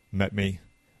met me,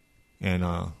 and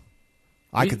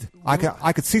I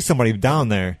could see somebody down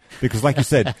there because, like you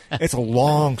said, it's a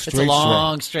long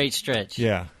straight stretch.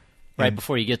 Yeah, right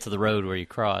before you get to the road where you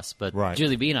cross. But right.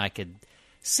 Julie B and I could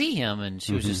see him, and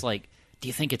she was just like, "Do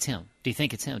you think it's him? Do you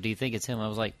think it's him? Do you think it's him?" I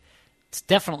was like, "It's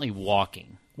definitely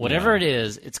walking. Whatever it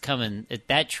is, it's coming.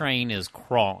 That train is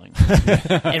crawling."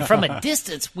 And from a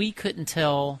distance, we couldn't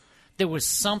tell. There was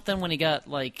something when he got,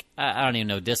 like, I don't even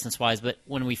know distance-wise, but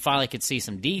when we finally could see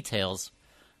some details,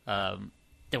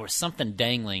 there was something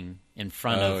dangling in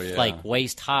front of, like,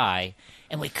 waist high,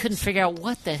 and we couldn't figure out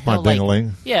what the hell.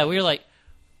 Dangling. Yeah, we were like,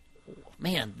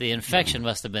 man, the infection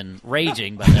must have been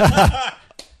raging by then.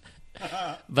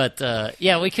 But,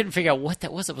 we couldn't figure out what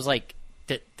that was. It was like,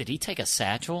 did he take a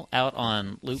satchel out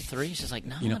on Loop 3? She's just like,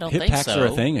 no, I don't think so. Hip packs are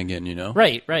a thing again,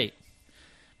 Right.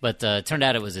 But it turned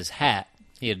out it was his hat.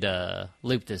 He had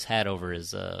looped his hat over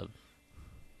his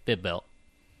bib belt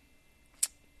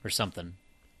or something.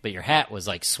 But your hat was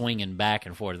like swinging back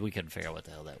and forth. We couldn't figure out what the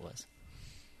hell that was.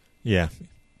 Yeah.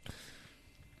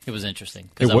 It was interesting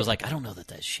because I was like, I don't know that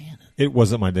that's Shannon. It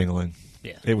wasn't my dingling.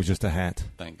 Yeah. It was just a hat.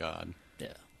 Thank God.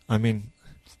 Yeah. I mean,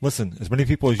 listen, as many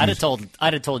people as you... I'd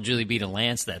have told Julie B to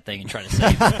lance that thing and try to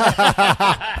save it.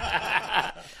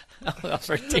 Oh,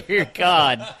 for dear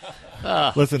God.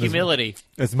 Listen, humility.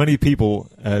 As many people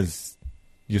as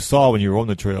you saw when you were on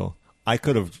the trail, I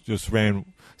could have just ran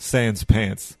sans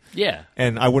pants. Yeah.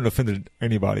 And I wouldn't have offended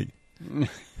anybody.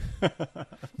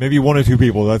 Maybe one or two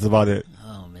people, that's about it.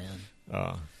 Oh,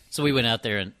 man. So we went out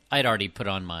there, and I'd already put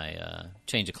on my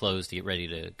change of clothes to get ready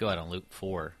to go out on Loop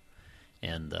 4.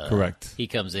 And correct. He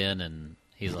comes in, and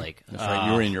he's like... That's right,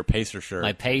 you were in your Pacer shirt.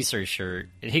 My Pacer shirt.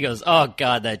 And he goes, oh,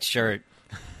 God, that shirt.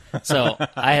 So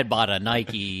I had bought a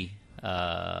Nike...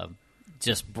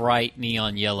 just bright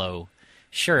neon yellow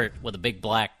shirt with a big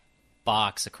black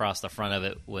box across the front of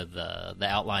it with the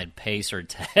outline Pacer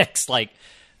text, like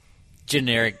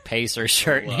generic Pacer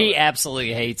shirt. He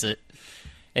absolutely hates it.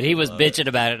 And he was bitching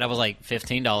about it. And I was like,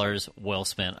 $15 well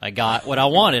spent. I got what I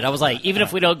wanted. I was like, even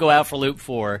if we don't go out for Loop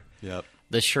 4,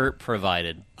 the shirt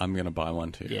provided. I'm going to buy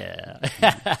one too.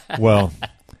 Yeah. Well,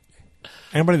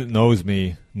 anybody that knows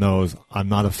me knows I'm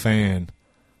not a fan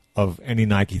of any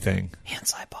Nike thing.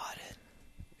 Hence, I bought it.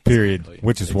 Period. Exactly.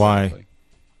 Which is why.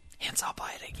 Hence, I'll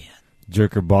buy it again.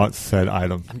 Jerker bought said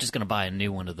item. I'm just going to buy a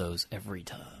new one of those every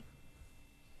time.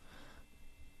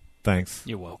 Thanks.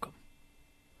 You're welcome.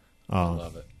 I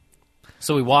love it.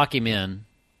 So we walk him in,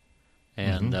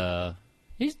 and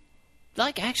he's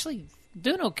like actually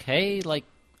doing okay. Like,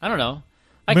 I don't know.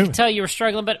 I could tell you were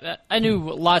struggling, but I knew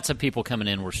lots of people coming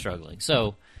in were struggling.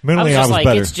 So mentally, I was just like,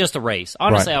 better. It's just a race.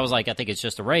 Honestly, right. I was like, I think it's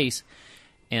just a race.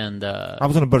 And I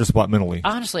was in a better spot mentally.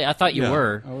 Honestly, I thought you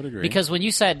were. I would agree. Because when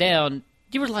you sat down,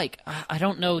 you were like, I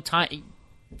don't know time.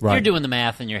 Right. You're doing the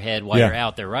math in your head while you're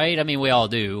out there, right? I mean, we all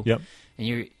do. Yep. And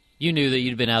you knew that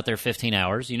you'd been out there 15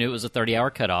 hours. You knew it was a 30-hour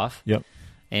cutoff. Yep.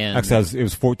 And actually, it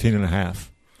was 14 and a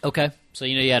half. Okay. So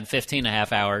you know you had 15 and a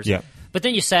half hours. Yep. But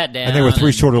then you sat down. And they were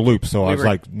three shorter loops, so I was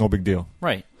like, no big deal.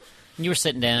 Right. And you were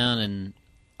sitting down, and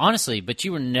honestly, but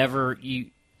you were never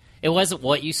it wasn't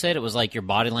what you said. It was like your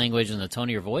body language and the tone of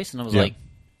your voice. And I was like,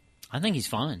 I think he's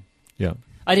fine. Yeah.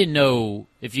 I didn't know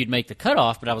if you'd make the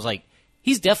cutoff, but I was like,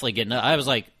 he's definitely getting up. I was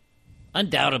like,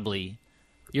 undoubtedly,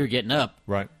 you're getting up.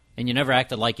 Right. And you never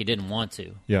acted like you didn't want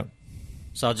to. Yeah.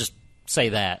 So I'll just say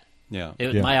that. Yeah.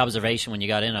 It was my observation when you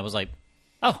got in. I was like,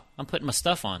 oh, I'm putting my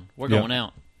stuff on. We're going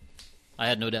out. I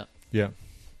had no doubt. Yeah.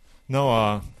 No,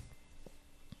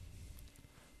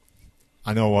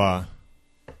 I know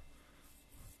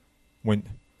when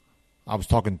I was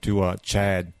talking to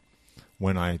Chad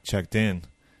when I checked in,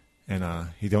 and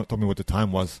he told me what the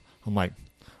time was. I'm like,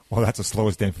 well, that's the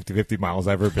slowest damn 50 miles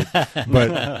ever, but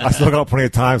I still got plenty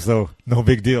of time, so no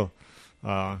big deal.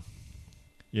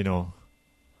 You know,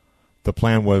 the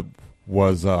plan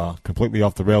was completely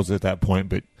off the rails at that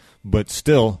point, but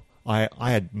still, I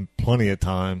had plenty of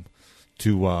time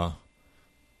to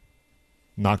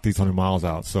knock these 100 miles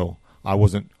out, so I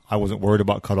wasn't worried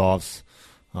about cutoffs.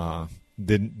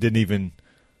 Didn't even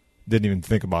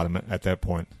think about them at that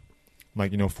point.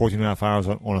 Like, 14 and a half hours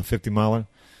on a 50 miler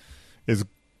is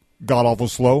god awful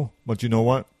slow, but you know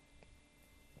what?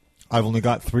 I've only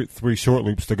got three short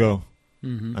loops to go.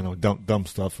 Mm-hmm. I know, dumb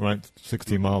stuff, right?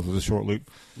 16 miles is a short loop.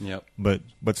 Yep. But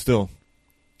still,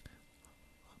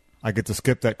 I get to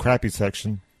skip that crappy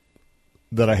section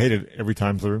that I hated every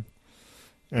time through,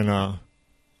 and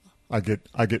I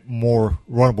get more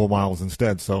runnable miles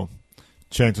instead. So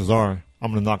chances are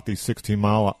I'm going to knock these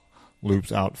 16-mile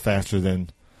loops out faster than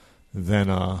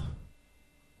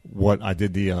what I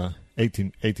did the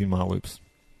 18-mile loops.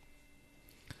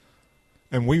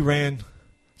 And we ran,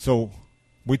 so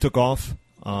we took off.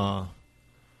 I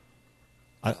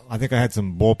think I had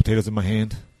some boiled potatoes in my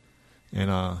hand,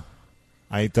 and I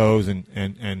ate those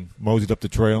and moseyed up the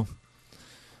trail.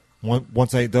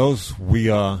 Once I ate those, we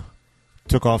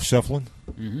took off shuffling.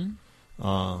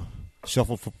 Mm-hmm.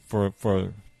 Shuffled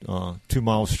for 2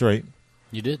 miles straight.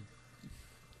 You did.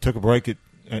 Took a break at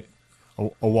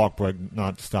a walk break,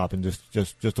 not stopping,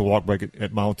 just a walk break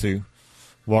at mile 2.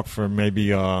 Walked for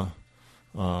maybe I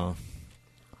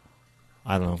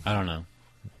don't know.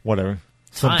 Whatever.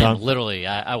 Time, literally,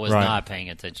 I was not paying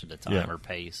attention to time or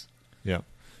pace. Yeah.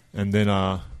 And then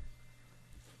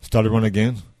started running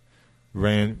again.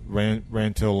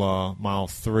 Ran till mile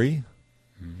 3.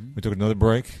 Mm-hmm. We took another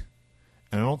break.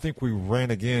 And I don't think we ran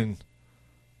again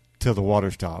till the water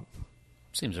stopped.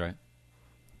 Seems right.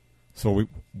 So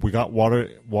we got water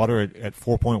at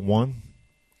 4.1.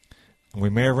 And we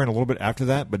may have ran a little bit after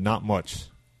that, but not much.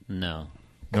 No,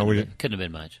 we didn't. Couldn't have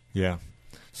been much. Yeah.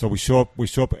 So we show up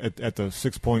at the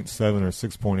 6.7 or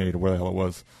 6.8 or where the hell it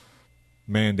was,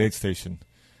 manned aid station,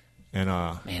 and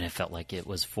man, it felt like it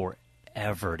was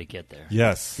forever to get there.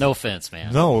 Yes. No offense,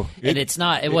 man. No, and it's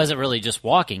not. It wasn't really just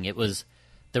walking. It was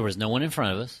there was no one in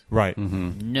front of us. Right.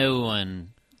 Mm-hmm. No one.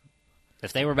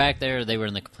 If they were back there, they were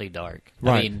in the complete dark.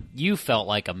 Right. I mean, you felt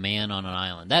like a man on an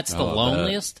island. That's the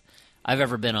loneliest I've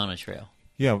ever been on a trail.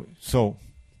 Yeah. So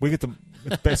we get to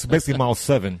basically mile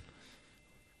 7.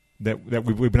 That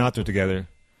we've been out there together,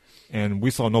 and we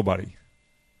saw nobody.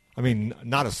 I mean,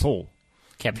 not a soul.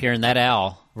 Kept hearing that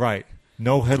owl. Right.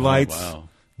 No headlights. Oh, wow.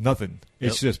 Nothing.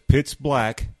 Yep. It's just pitch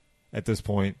black at this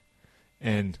point,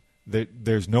 and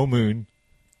there's no moon.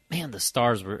 Man, the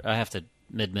stars were. I have to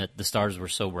admit, the stars were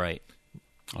so bright.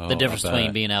 Oh, The difference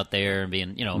between being out there and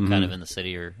being, kind of in the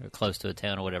city or close to a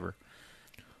town or whatever.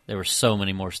 There were so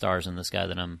many more stars in the sky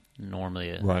than I'm normally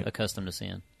accustomed to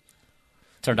seeing.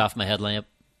 Turned off my headlamp.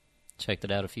 Checked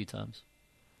it out a few times.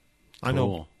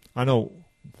 Cool. I know.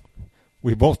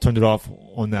 We both turned it off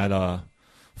on that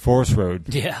forest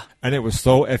road. Yeah. And it was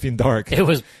so effing dark. It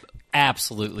was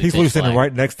absolutely He's pitch literally standing black.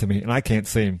 right next to me, and I can't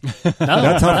see him. That's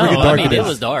how freaking dark it is. It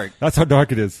was dark. That's how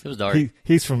dark it is. It was dark.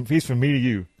 He's from me to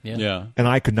you. Yeah. And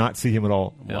I could not see him at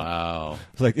all. Yeah. Wow.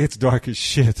 It's like, it's dark as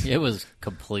shit. It was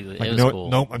completely. Like, it was cool.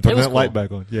 Nope, I'm turning It was that light cool.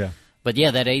 back on. Yeah. But yeah,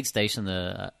 that aid station.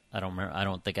 I don't remember. I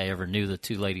don't think I ever knew the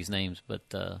two ladies' names, but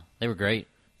they were great.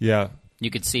 Yeah. You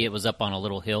could see it was up on a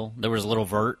little hill. There was a little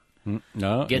vert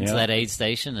No. getting to that aid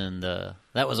station, and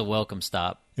that was a welcome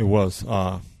stop. It was.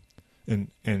 And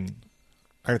I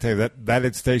gotta tell you, that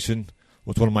aid station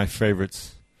was one of my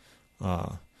favorites.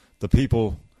 The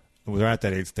people who were at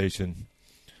that aid station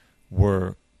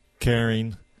were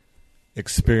caring,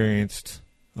 experienced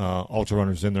ultra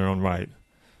runners in their own right,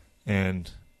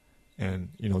 and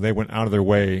they went out of their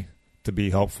way to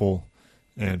be helpful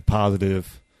and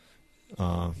positive.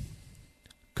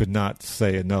 Could not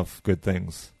say enough good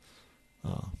things.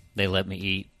 They let me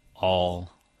eat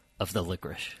all of the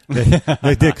licorice. They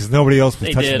did, because nobody else was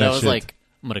They touching did. that I was shit. like,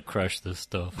 I'm gonna crush this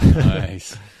stuff.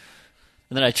 Nice.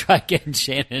 And then I tried getting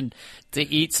Shannon to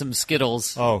eat some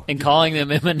Skittles and calling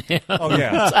them M&M's. Oh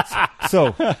yeah.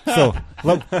 So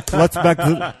let's back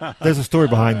to. There's a story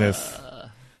behind this.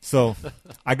 So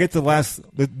I get to the last.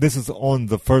 This is on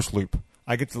the first loop.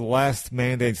 I get to the last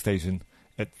manned aid station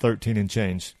at 13 and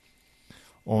change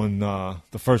on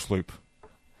the first loop,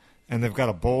 and they've got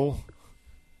a bowl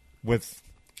with,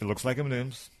 it looks like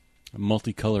M&M's,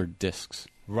 Multicolored discs.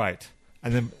 right,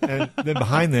 and then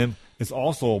behind them is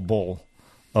also a bowl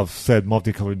of said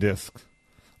multicolored discs.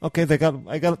 Okay, they've got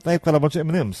a bunch of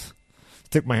M&Ms.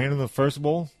 Stick my hand in the first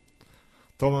bowl,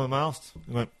 throw them in my mouth,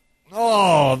 and went,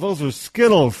 oh, those are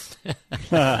Skittles. So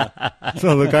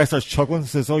the guy starts chuckling and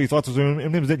says, oh, you thought those were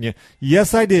M&Ms, didn't you?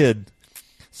 Yes, I did.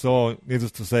 So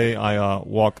needless to say, I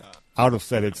walk out of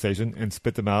said aid station and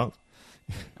spit them out,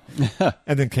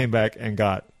 and then came back and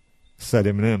got said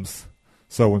M&Ms.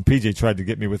 So when PJ tried to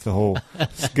get me with the whole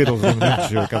Skittles M&M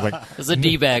joke, I was like, It was a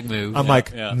D-bag move. I'm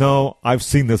like, no, I've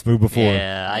seen this move before.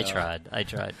 Yeah, I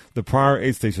tried. The prior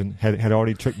aid station had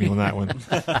already tricked me on that one.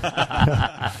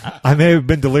 I may have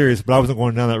been delirious, but I wasn't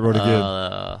going down that road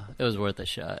again. It was worth a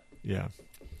shot. Yeah.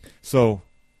 So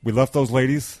we left those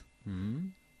ladies. Mm-hmm.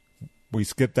 we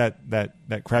skipped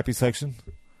that crappy section.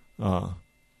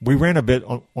 We ran a bit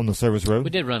on the service road. We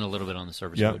did run a little bit on the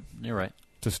service road. You're right.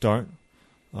 To start.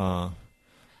 That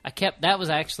was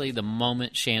actually the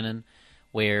moment, Shannon,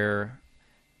 where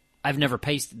I've never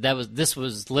paced. This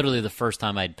was literally the first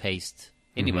time I'd paced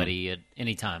anybody at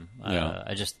any time.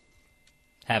 I just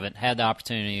haven't had the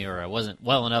opportunity, or I wasn't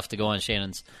well enough to go on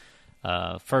Shannon's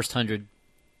first 100,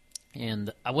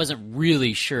 and I wasn't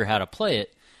really sure how to play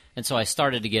it, and so I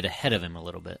started to get ahead of him a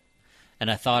little bit. And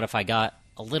I thought if I got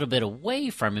a little bit away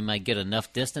from him, I'd get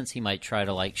enough distance. He might try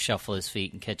to like shuffle his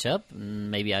feet and catch up, and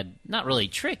maybe I'd not really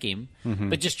trick him,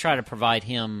 but just try to provide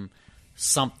him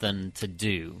something to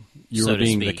do. You were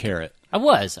being the carrot. I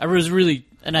was really,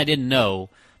 and I didn't know,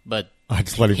 but I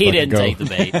just let him he didn't go. take the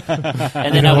bait.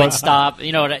 And then I would stop.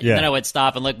 Then I would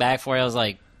stop and look back for it. I was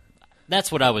like, that's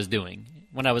what I was doing.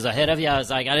 When I was ahead of you, I was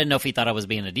like, I didn't know if he thought I was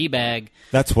being a D-bag.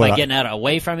 That's what getting out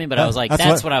away from him, but I was like,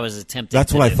 that's what I was attempting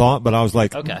That's to what do. I thought, but I was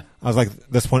like, okay.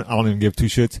 This point, I don't even give two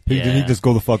shits. He just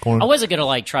go the fuck on. I wasn't going to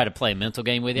like try to play a mental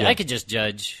game with you. I could just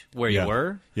judge where you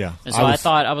were. Yeah. And so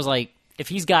I was like, if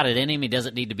he's got it in him, he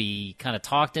doesn't need to be kind of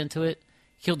talked into it.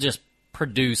 He'll just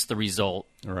produce the result.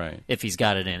 Right. If he's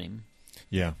got it in him.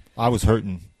 Yeah. I was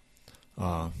hurting.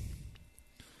 My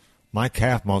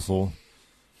calf muscle,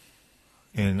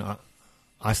 and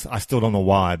I still don't know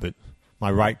why, but my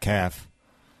right calf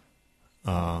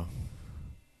had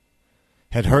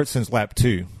hurt since lap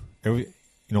 2. On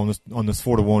this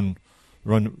 4-to-1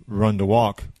 run to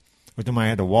walk. Every time I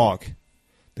had to walk,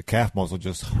 the calf muscle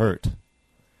just hurt.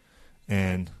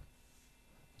 And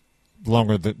the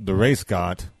longer the race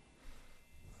got,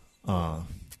 the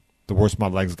worse my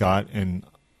legs got, and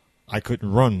I couldn't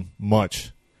run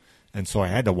much, and so I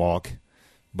had to walk.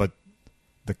 But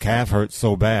the calf hurt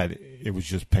so bad, it was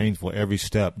just painful. Every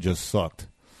step just sucked.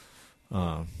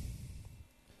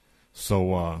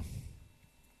 So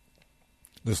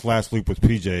this last loop with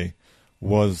PJ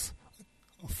was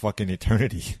a fucking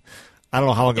eternity. I don't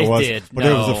know how long it was, but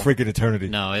it was a freaking eternity.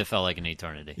 No, it felt like an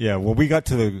eternity. Yeah, when we got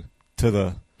to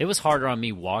the it was harder on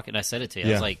me walking. I said it to you.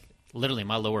 I was like, literally,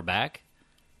 my lower back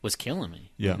was killing me.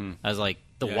 Yeah. I was like,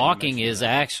 the walking is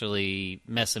actually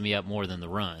messing me up more than the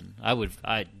run. I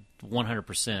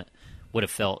 100% would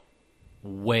have felt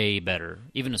way better,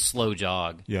 even a slow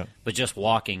jog. Yeah. But just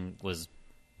walking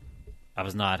I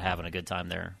was not having a good time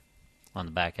there on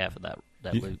the back half of that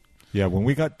loop. Yeah, when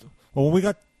we got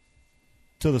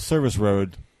to the service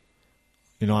road,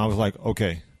 I was like,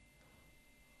 okay,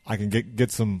 I can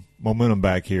get some momentum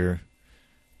back here.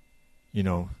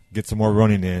 Get some more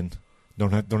running in.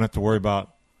 Don't have to worry about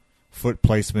foot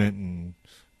placement and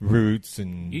roots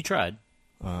and. You tried,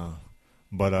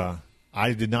 but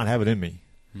I did not have it in me.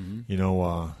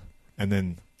 Mm-hmm. And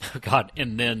then. God,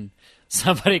 and then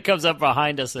somebody comes up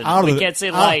behind us and we can't see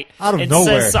light out of and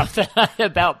nowhere. says something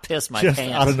about piss my just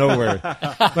pants. Out of nowhere.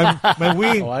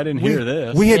 I didn't hear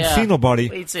this. We had seen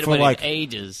nobody for like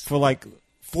ages. For like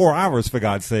 4 hours, for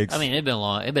God's sakes. I mean, it'd been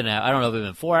long. I don't know if it'd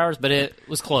been 4 hours, but it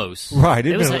was close. Right.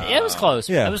 It was close.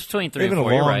 Yeah. It was between 3 and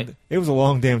 4. You're right. It was a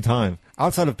long damn time.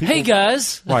 Outside of people. Hey,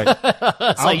 guys. Right.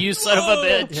 It's like, you son of a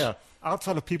bitch. Yeah.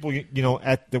 Outside of people,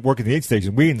 at the work at the aid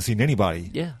station, we hadn't seen anybody.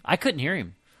 Yeah. I couldn't hear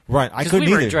him. Right. I couldn't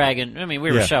we were either. dragging. I mean,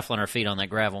 we were shuffling our feet on that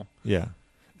gravel. Yeah.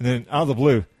 And then out of the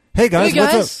blue, hey guys,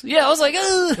 what's up? Yeah, I was like,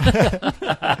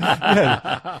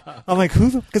 yeah. I'm like, who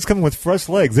the fuck is coming with fresh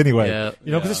legs anyway? Yeah.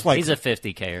 Because it's like he's a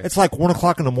 50K. It's like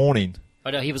 1:00 in the morning.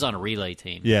 Oh no, he was on a relay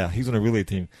team. Yeah, he's on a relay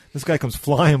team. This guy comes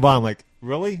flying by. I'm like,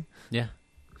 really? Yeah.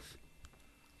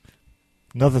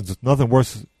 Nothing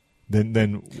worse than.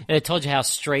 And it told you how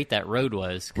straight that road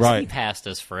was. Right. He passed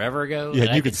us forever ago. Yeah,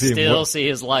 and you could see him still see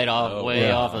his light off off of the way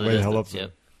the hell distance.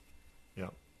 up. Yeah.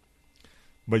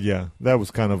 But yeah, that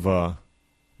was kind of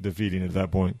defeating at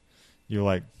that point. You're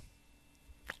like,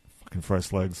 fucking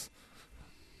fresh legs.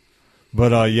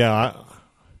 But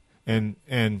and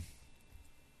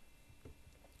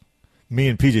me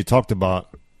and PJ talked about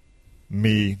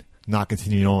me not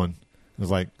continuing on. It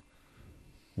was like,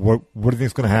 what do you think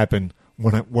is going to happen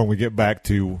when we get back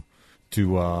to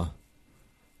the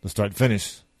start and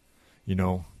finish?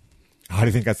 How do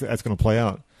you think that's going to play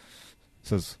out?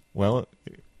 Says, well,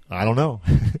 I don't know.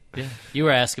 Yeah, you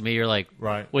were asking me. You're like,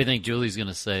 right. What do you think Julie's going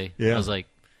to say? Yeah. I was like,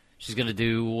 she's going to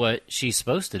do what she's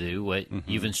supposed to do, what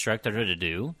you've instructed her to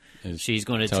do. She's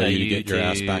going to tell you to get your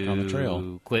ass back on the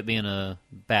trail. Quit being a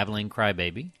babbling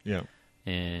crybaby. Yeah.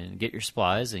 And get your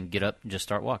supplies and get up and just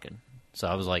start walking. So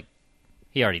I was like,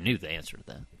 he already knew the answer to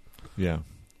that. Yeah.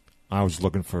 I was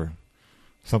looking for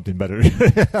something better.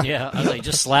 Yeah, I was like,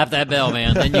 just slap that bell,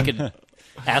 man. Then you could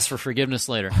Ask for forgiveness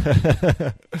later.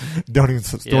 Don't even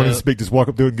speak. Just walk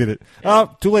up to it and get it.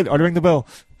 Oh, too late. Already ring the bell.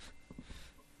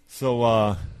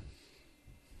 So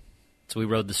we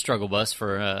rode the struggle bus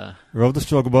for... rode the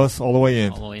struggle bus all the way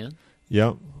in. All the way in?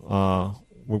 Yep.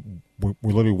 We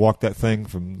literally walked that thing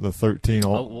from the 13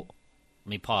 all... Let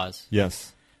me pause.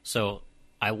 Yes. So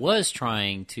I was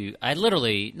trying to... I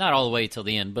literally, not all the way till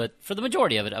the end, but for the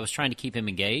majority of it, I was trying to keep him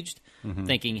engaged,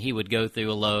 thinking he would go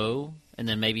through a low, and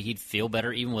then maybe he'd feel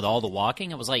better even with all the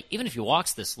walking. I was like, even if he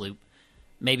walks this loop,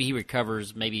 maybe he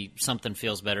recovers, maybe something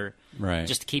feels better, right?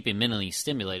 Just to keep him mentally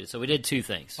stimulated. So we did two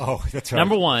things. Oh, that's right.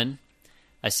 Number one,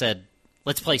 I said,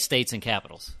 let's play states and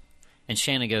capitals. And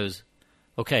Shannon goes,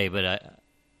 okay, but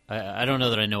I don't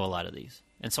know that I know a lot of these.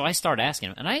 And so I start asking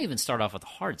him, and I even start off with the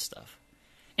hard stuff.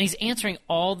 And he's answering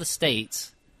all the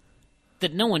states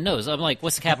that no one knows. I'm like,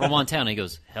 what's the capital of Montana? He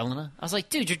goes, Helena. I was like,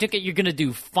 dude, you're going to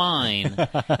do fine. And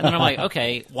then I'm like,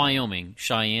 okay, Wyoming,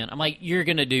 Cheyenne. I'm like, you're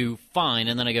going to do fine.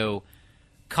 And then I go,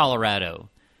 Colorado.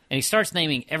 And he starts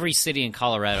naming every city in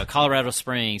Colorado. Colorado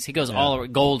Springs. He goes all over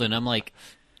Golden. I'm like,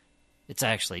 it's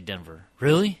actually Denver.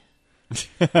 Really?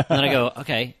 And then I go,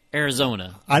 okay,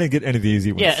 Arizona. I didn't get any of the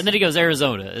easy ones. Yeah, and then he goes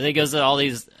Arizona. And then he goes to all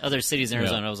these other cities in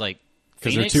Arizona. I was like,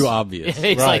 because they're too obvious.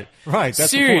 He's right, like, right. That's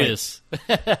serious.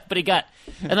 But he got,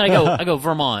 and then I go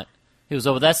Vermont. He was,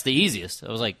 that's the easiest.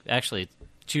 I was like, actually,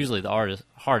 it's usually the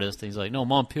hardest. And he's like, no,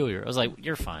 Montpelier. I was like,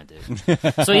 you're fine, dude.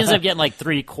 So he ends up getting like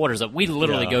 3/4 of. We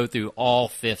literally go through all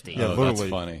 50. Yeah, that's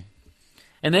funny.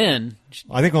 And then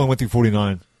I think I only went through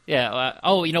 49. Yeah.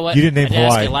 You know what? You didn't name Hawaii.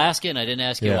 Hawaii. Ask Alaska, and I didn't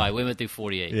ask you why. We went through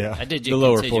 48. Yeah. I did the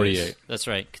lower contiguous. 48. That's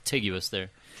right, contiguous there.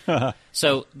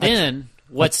 So then,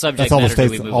 what subject that's all matter the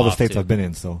states, do we move all the off states to? I've been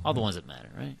in. So all the ones that matter,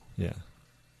 right? Yeah.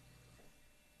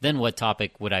 Then what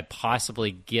topic would I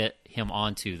possibly get him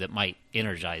onto that might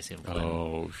energize him?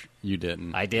 Oh, you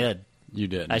didn't. I did. You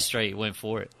didn't. I straight went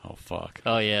for it. Oh, fuck.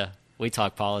 Oh, yeah. We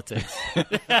talk politics.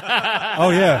 Oh,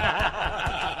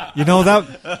 yeah. You know,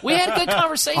 that we had good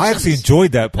conversations. I actually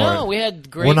enjoyed that part. No, we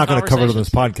had great We're not going to cover it on this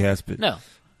conversations. podcast. But No.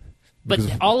 But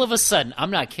all of a sudden,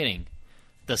 I'm not kidding,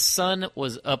 the sun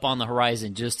was up on the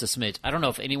horizon just a smidge. I don't know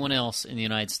if anyone else in the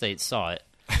United States saw it,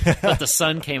 but the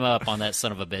sun came up on that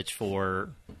son of a bitch for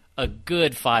a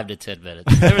good 5 to 10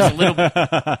 minutes. There was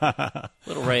a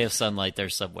little ray of sunlight there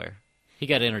somewhere. He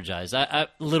got energized. I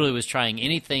literally was trying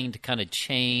anything to kind of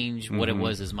change what it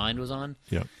was his mind was on.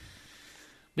 Yep.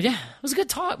 But yeah, it was a good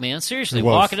talk, man. Seriously, It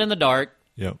was. walking in the dark.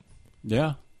 Yep.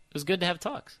 Yeah. It was good to have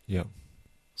talks. Yep.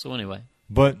 So anyway,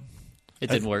 But it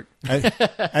didn't work.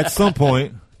 at some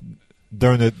point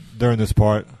during this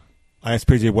part, I asked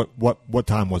PJ what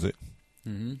time was it,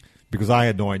 because I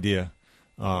had no idea.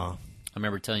 I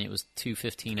remember telling you it was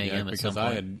 2:15 a.m. at some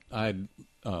point. Because I had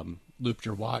looped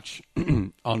your watch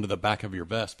onto the back of your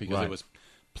vest because it was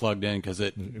plugged in because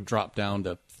it dropped down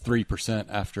to 3%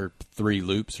 after 3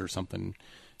 loops or something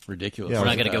ridiculous. Yeah, We're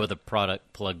not going to go with the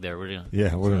product plug there. We're going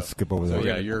to skip over that.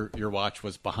 So your watch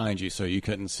was behind you, so you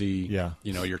couldn't see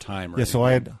your time. Or so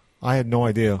I had no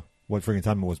idea what freaking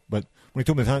time it was. But when he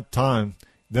told me the time,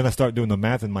 then I start doing the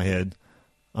math in my head.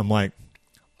 I'm like,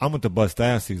 I'm going to bust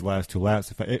ass these last 2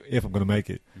 laps if I'm going to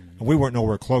make it. And we weren't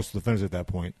nowhere close to the finish at that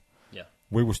point. Yeah,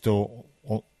 we were still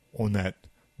on that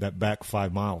back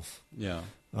 5 miles. Yeah.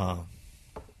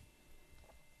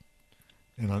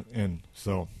 And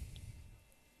so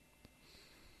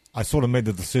I sort of made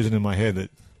the decision in my head that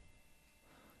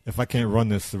if I can't run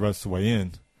this the rest of the way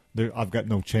in, I've got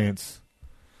no chance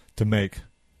to make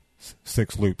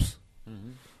 6 loops.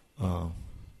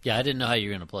 Yeah, I didn't know how you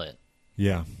were going to play it.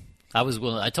 Yeah. I was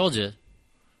willing. I told you,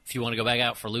 if you want to go back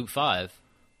out for loop 5,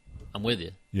 I'm with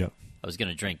you. Yeah. I was going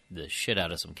to drink the shit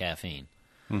out of some caffeine,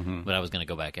 but I was going to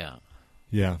go back out.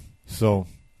 Yeah. So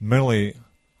mentally,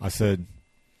 I said,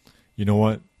 you know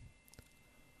what?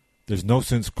 There's no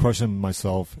sense crushing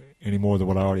myself any more than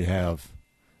what I already have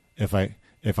if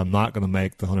I'm not going to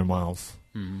make the 100 miles.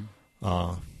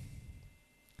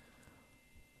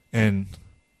 And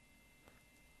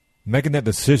making that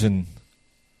decision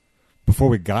before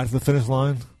we got to the finish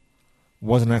line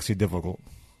wasn't actually difficult.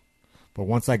 But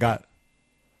once I got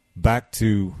back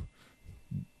to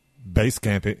base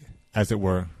camp, as it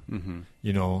were,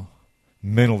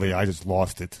 mentally I just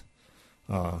lost it.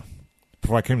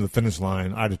 Before I came to the finish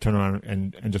line, I had to turn around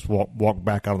and just walk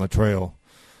back out on the trail,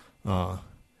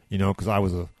 because I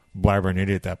was a blabbering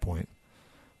idiot at that point.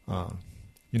 I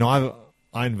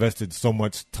invested so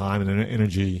much time and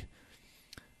energy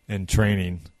and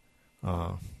training.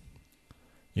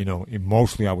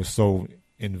 Emotionally, I was so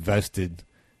invested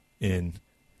in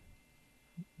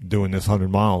doing this 100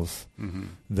 miles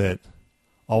that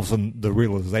all of a sudden the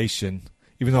realization,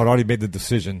 even though I'd already made the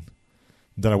decision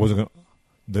that I wasn't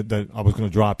that I was going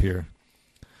to drop here.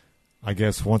 I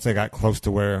guess once I got close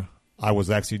to where I was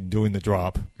actually doing the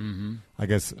drop, I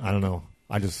guess, I don't know.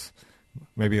 I just,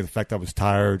 maybe the fact I was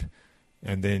tired,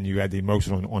 and then you add the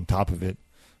emotion on top of it.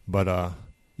 But,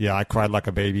 yeah, I cried like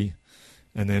a baby.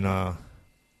 And then I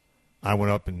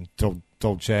went up and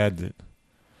told Chad that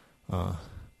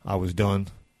I was done,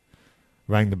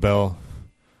 rang the bell,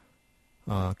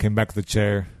 came back to the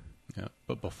chair. Yeah,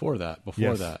 but before that,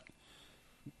 Yes.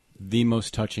 the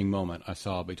most touching moment I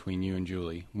saw between you and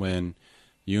Julie, when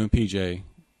you and PJ,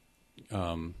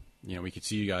 we could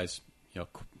see you guys,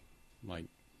 like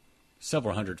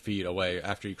several hundred feet away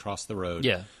after you crossed the road.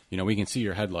 Yeah. We can see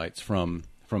your headlights from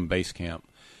base camp,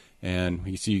 and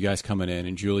we can see you guys coming in,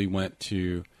 and Julie went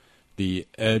to the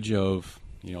edge of,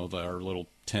 our little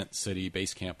tent city,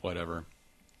 base camp, whatever,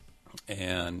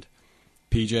 and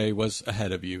PJ was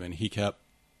ahead of you, and he kept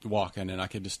walking, and I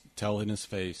could just tell in his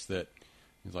face that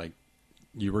he's like,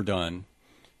 you were done.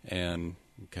 And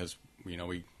because,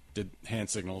 we did hand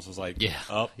signals, it was like,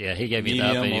 up. Yeah, he gave me the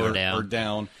up and you were down. Or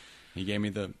down. He gave me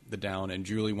the down, and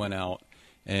Julie went out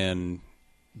and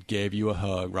gave you a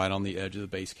hug right on the edge of the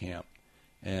base camp.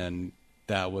 And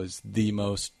that was the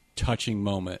most touching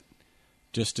moment,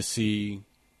 just to see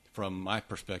from my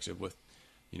perspective with,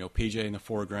 PJ in the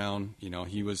foreground.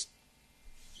 He was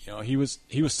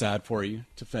sad for you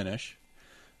to finish,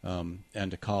 and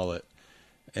to call it.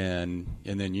 And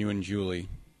then you and Julie,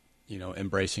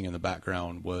 embracing in the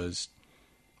background was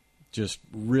just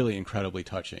really incredibly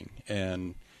touching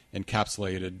and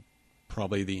encapsulated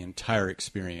probably the entire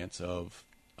experience of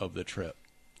the trip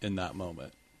in that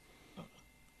moment.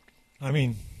 I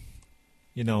mean,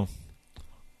 I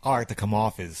like to come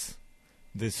off as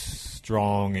this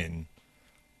strong and,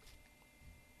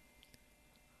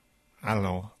 I don't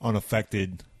know,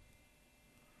 unaffected,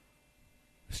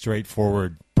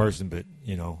 straightforward person, but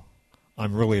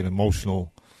I'm really an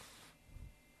emotional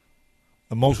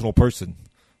person,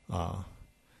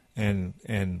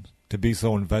 and to be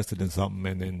so invested in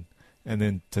something and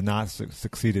then to not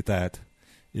succeed at that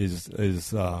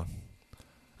is I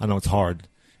know it's hard.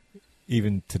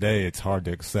 Even today, it's hard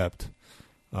to accept.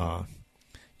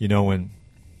 When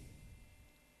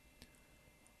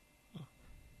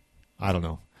I don't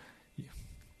know,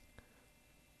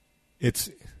 it's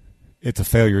a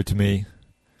failure to me,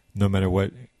 no matter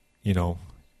what,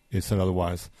 is said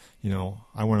otherwise.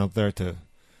 I went up there to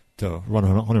run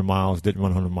 100 miles, didn't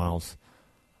run 100 miles.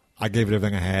 I gave it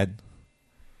everything I had.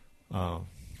 I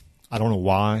don't know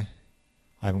why.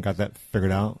 I haven't got that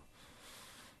figured out.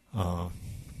 But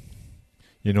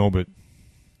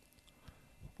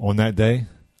on that day,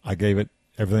 I gave it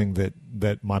everything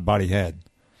that my body had.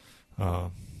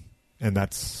 And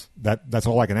that's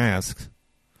all I can ask.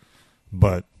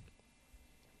 But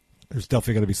there's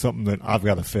definitely going to be something that I've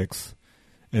got to fix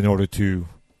in order to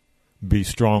be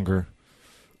stronger,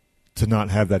 to not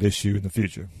have that issue in the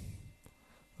future.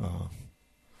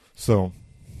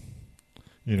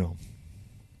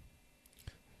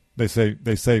 They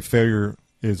say failure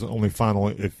is only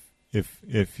final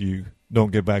if you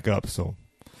don't get back up. So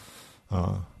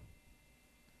I'm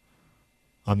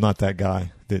not that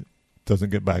guy that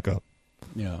doesn't get back up.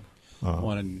 Yeah.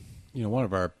 One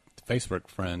of our Facebook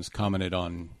friends commented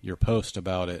on your post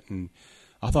about it, and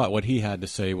I thought what he had to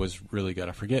say was really good.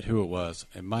 I forget who it was.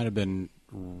 It might have been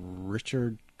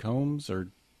Richard Combs, or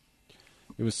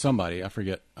it was somebody. I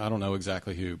forget. I don't know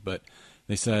exactly who, but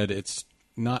they said it's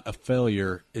not a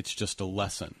failure, it's just a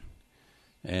lesson.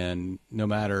 And no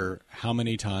matter how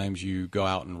many times you go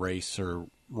out and race or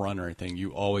run or anything,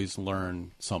 you always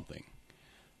learn something.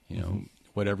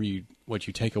 What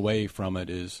you take away from it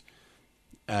is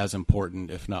as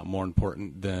important, if not more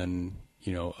important, than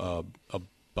a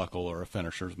buckle or a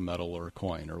finisher's medal or a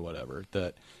coin or whatever.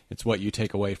 That it's what you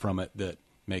take away from it that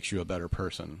makes you a better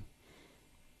person.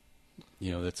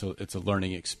 It's a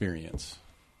learning experience.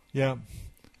 Yeah,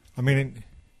 I mean,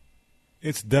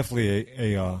 it's definitely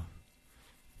a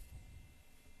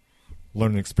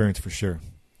learning experience for sure.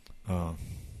 I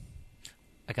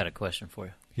got a question for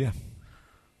you. Yeah.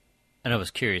 And I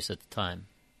was curious at the time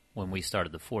when we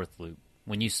started the fourth loop.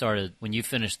 When you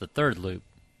finished the third loop,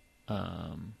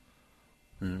 and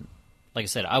like I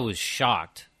said, I was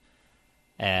shocked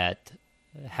at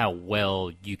how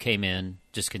well you came in,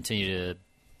 just continue to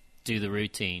do the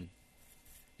routine.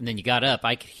 And then you got up.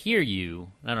 I could hear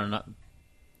you. I don't know.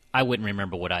 I wouldn't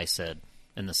remember what I said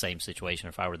in the same situation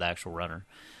if I were the actual runner.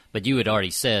 But you had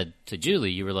already said to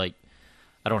Julie, you were like,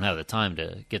 I don't have the time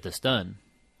to get this done.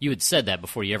 You had said that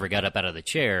before you ever got up out of the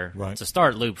chair to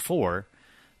start loop 4.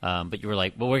 But you were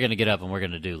like, well, we're going to get up and we're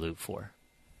going to do loop 4.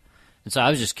 And so I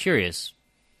was just curious,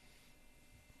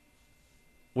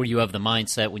 were you of the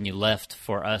mindset when you left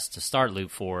for us to start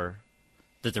Loop 4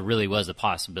 that there really was a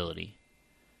possibility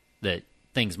that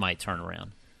things might turn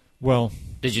around? Well,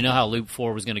 did you know how Loop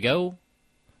 4 was going to go?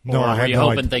 No, I had were you no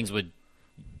hoping idea. things would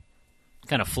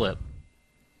kind of flip?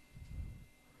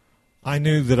 I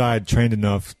knew that I had trained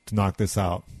enough to knock this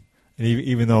out. And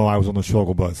even though I was on the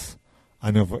struggle bus,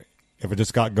 I knew if it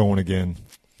just got going again,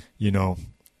 you know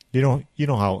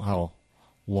how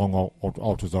long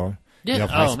ultras are. Yeah. You have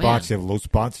high spots, man. you have low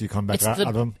spots, you come back out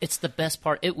of them. It's the best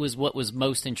part. It was what was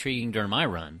most intriguing during my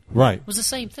run. Right. It was the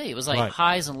same thing. It was like Right.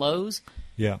 highs and lows.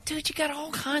 Yeah. Dude, you got all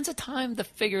kinds of time to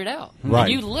figure it out. Right.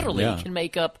 And you literally Yeah. can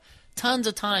make up tons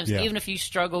of times, Yeah. even if you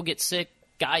struggle, get sick,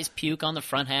 guys puke on the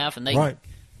front half, and Right.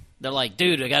 they're like,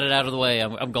 dude, I got it out of the way.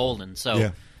 I'm golden. So,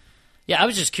 Yeah. yeah, I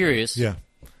was just curious. Yeah.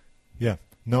 Yeah.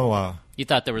 No, You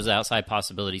thought there was an outside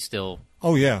possibility still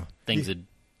oh yeah. things would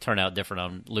turn out different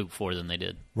on Loop 4 than they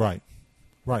did. Right.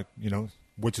 Right.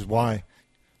 Which is why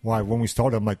when we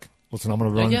started, I'm like, listen, I'm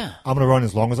going to run. Yeah. I'm going to run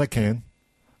as long as I can.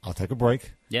 I'll take a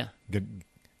break. Yeah.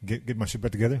 Get my shit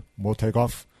back together. We'll take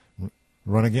off,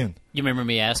 run again. You remember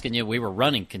me asking you, we were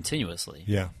running continuously.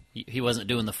 Yeah. He wasn't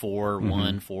doing the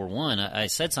 4-1, 4-1. I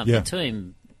said something Yeah. to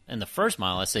him in the first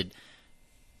mile. I said,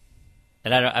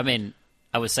 and I mean,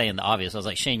 I was saying the obvious. I was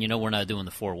like, Shane, we're not doing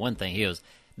the 4-1 thing. He goes,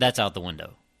 that's out the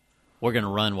window. We're going to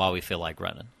run while we feel like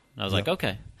running. And I was like,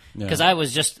 okay. Because I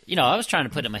was just, I was trying to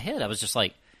put it in my head. I was just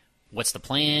like, what's the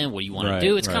plan? What do you want to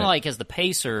do? It's kind of like as the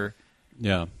pacer.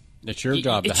 Yeah. It's your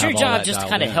job to It's have your all job that just to dialed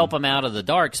kind of in. help them out of the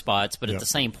dark spots. But Yeah. at the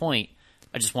same point,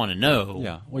 I just want to know.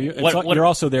 Yeah. Well, you're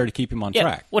also there to keep him on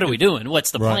track. What are we doing?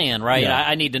 What's the Right. plan, right? Yeah.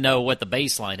 I need to know what the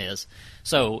baseline is.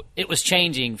 So it was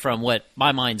changing from what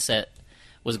my mindset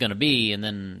was going to be, and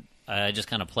then I just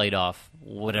kind of played off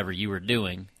whatever you were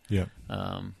doing. Yeah.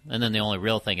 And then the only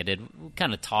real thing I did, we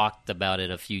kind of talked about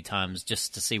it a few times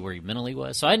just to see where he mentally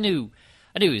was. So I knew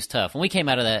he was tough. When we came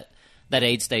out of that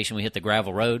aid station, we hit the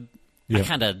gravel road. Yeah.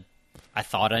 I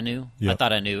thought I knew. Yeah. I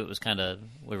thought I knew it was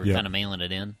we were Yeah. kind of mailing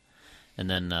it in. And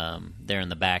then there in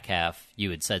the back half,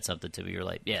 you had said something to me. You're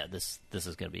like, yeah, this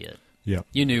is going to be it. Yeah.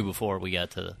 You knew before we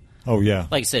got to the. Oh yeah.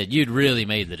 Like I said, you'd really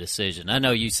made the decision. I know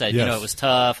you said Yes. it was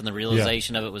tough, and the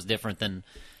realization of it was different than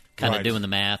kind of Right. doing the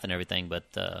math and everything. But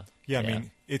Yeah, I mean,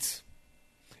 it's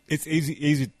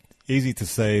easy to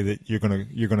say that you're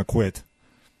gonna quit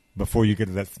before you get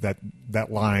to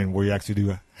that line where you actually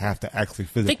do have to actually I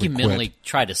physically think you quit. mentally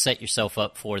tried to set yourself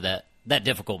up for that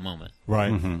difficult moment,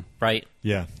 Right. right?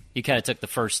 Yeah. You kind of took the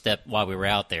first step while we were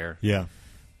out there, Yeah.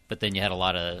 but then you had a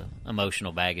lot of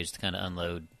emotional baggage to kind of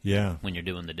unload Yeah. when you're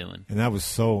doing the doing. And that was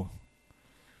just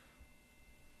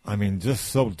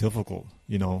so difficult,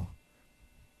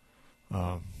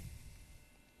 I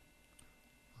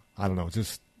don't know. It's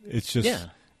just Yeah.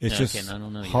 it's Yeah, just okay, I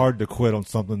don't know yet. hard to quit on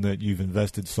something that you've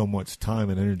invested so much time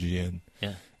and energy in,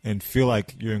 Yeah. and feel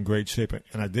like you're in great shape.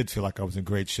 And I did feel like I was in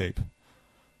great shape.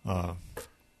 And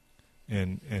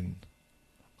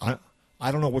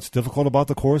I don't know what's difficult about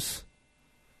the course,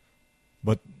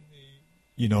 but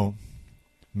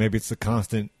maybe it's the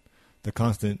constant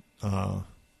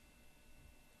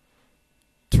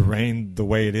terrain the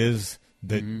way it is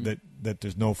that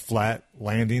there's no flat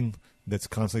landing that's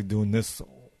constantly doing this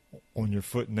on your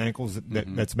foot and ankles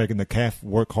that's making the calf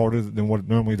work harder than what it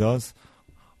normally does.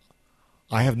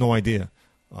 I have no idea,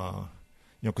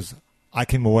 because I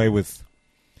came away with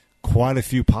quite a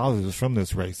few positives from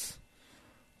this race.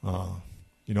 My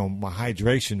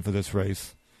hydration for this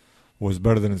race was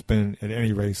better than it's been at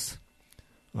any race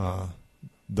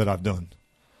that I've done.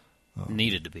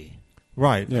 Needed to be.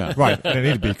 Right. Yeah. Right. And it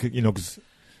needed to be, because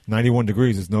 91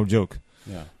 degrees is no joke.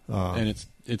 Yeah. And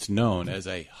it's known as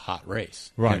a hot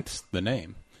race. Right. Hence the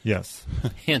name. Yes.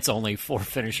 Hence, only 4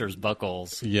 finishers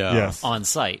buckles Yeah. Yes. on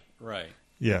site. Right.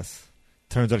 Yes.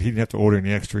 Turns out he didn't have to order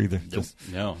any extra either. Nope.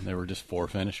 No, they were just 4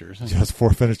 finishers. Just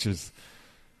 4 finishes.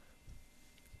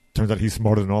 Turns out he's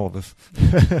smarter than all of us.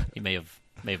 He may have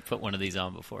put one of these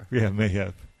on before. Yeah, may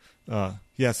have.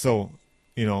 So,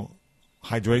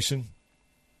 hydration.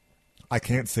 I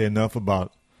can't say enough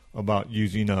about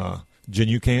using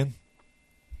Genucan.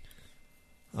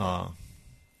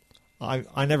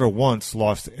 I never once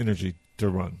lost energy to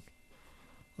run.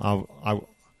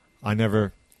 I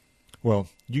never. Well,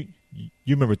 you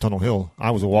remember Tunnel Hill?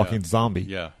 I was a walking zombie.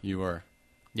 Yeah, you were.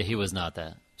 Yeah, he was not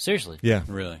that. Seriously. Yeah.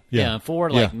 Really? Yeah, and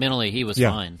forward, mentally, he was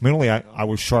fine. Mentally, I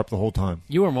was sharp the whole time.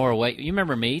 You were more awake. You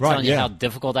remember me telling you how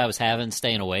difficult I was having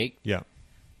staying awake? Yeah.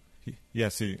 Yeah,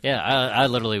 see. Yeah, I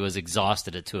literally was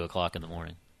exhausted at 2 o'clock in the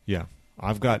morning. Yeah.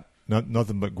 I've got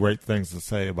nothing but great things to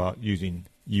say about using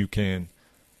UCAN.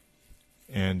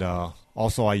 And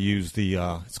also I use the,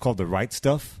 it's called the Right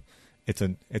Stuff. it's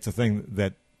a thing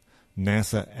that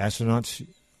NASA astronauts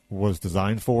was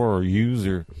designed for or use,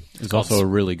 or it's also a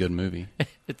really good movie.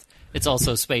 It's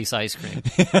also space ice cream.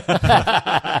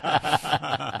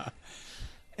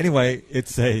 Anyway,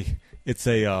 it's a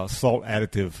salt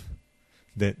additive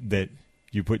that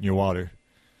you put in your water.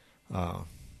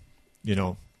 You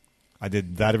know, I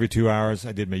did that every 2 hours.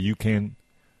 I did my UCAN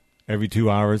every 2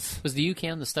 hours. Was the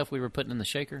UCAN the stuff we were putting in the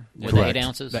shaker? With Correct. the 8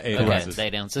 ounces? The 8 okay, ounces. The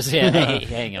 8 ounces. Yeah,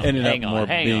 hang on. Ended up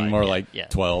being more like yeah.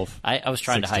 12. I was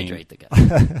trying 16. to hydrate the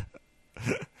guy.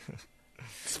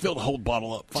 Just fill the whole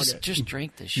bottle up. Just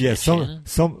drink this shit. Yeah, Shannon.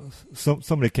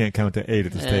 somebody can't count to 8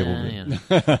 at this table.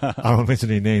 Yeah. I don't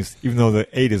mention any names, even though the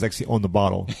 8 is actually on the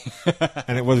bottle,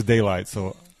 and it was daylight.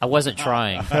 So I wasn't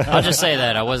trying. I'll just say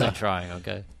that I wasn't trying.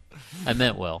 Okay, I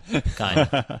meant well, kind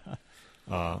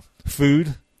of.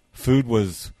 Food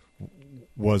was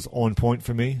on point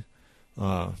for me.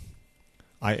 I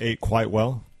ate quite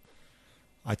well.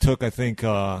 I took, I think,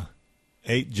 8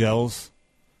 gels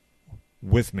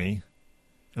with me,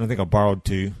 and I think I borrowed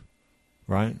 2.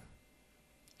 Right?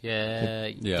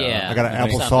 Yeah. I got an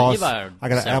applesauce. I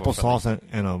got an applesauce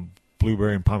and a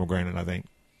blueberry and pomegranate, I think,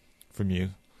 from you.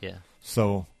 Yeah.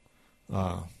 So,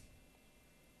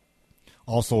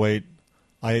 also I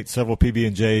ate several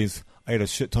PB&Js. I ate a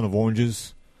shit ton of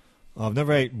oranges. I've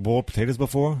never ate boiled potatoes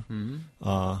before. Mm-hmm.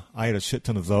 I ate a shit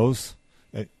ton of those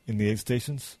in the aid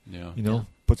stations. Yeah. You know,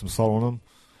 put some salt on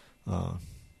them.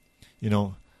 You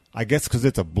know, I guess because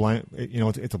it's a bland,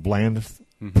 it's a bland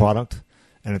product,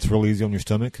 and it's real easy on your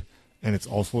stomach, and it's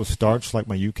also a starch like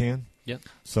my UCAN. Yep.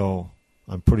 So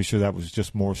I'm pretty sure that was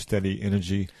just more steady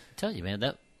energy. I tell you, man,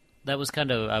 that was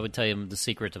kind of, I would tell you, the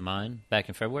secret to mine back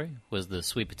in February was the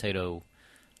sweet potato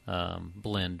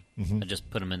blend. I just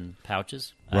put them in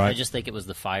pouches. Right. I just think it was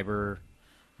the fiber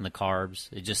and the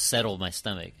carbs. It just settled my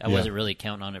stomach. I wasn't really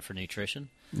counting on it for nutrition.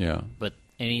 Yeah. But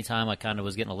anytime I kind of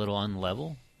was getting a little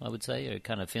unlevel, I would say, or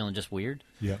kind of feeling just weird.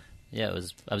 Yeah. Yeah,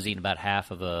 I was eating about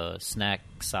half of a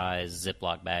snack-size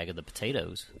Ziploc bag of the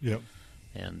potatoes. Yep.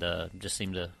 And just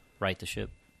seemed to right the ship.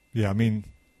 Yeah, I mean,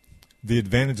 the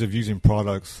advantage of using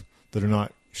products that are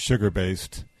not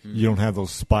sugar-based, you don't have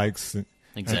those spikes.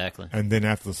 Exactly. And then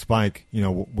after the spike,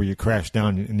 where you crash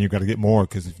down and you've got to get more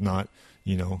because if not,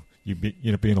 you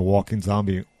end up being a walking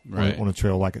zombie on a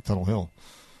trail like at Tunnel Hill.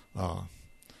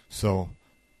 So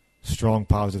strong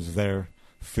positives there.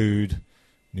 Food,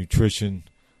 nutrition.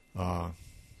 The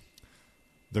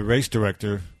race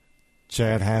director,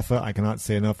 Chad Haffa, I cannot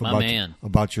say enough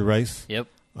about your race. Yep.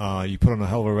 You put on a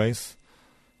hell of a race.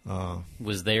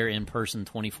 Was there in person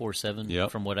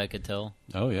 24/7 from what I could tell.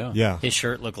 Oh, yeah. Yeah. His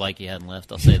shirt looked like he hadn't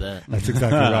left, I'll say that. That's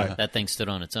exactly right. That thing stood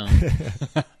on its own.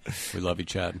 We love you,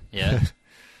 Chad. Yeah.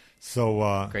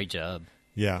 So great job.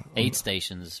 Yeah. 8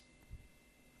 stations.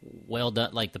 Well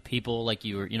done. Like the people, like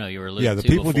you were alluding to. Yeah, the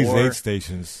people before. at these aid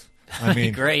stations. I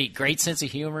mean, great sense of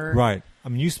humor. Right. I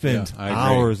mean, you spend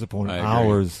hours upon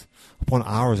hours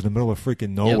in the middle of freaking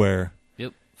nowhere.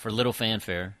 Yep. For little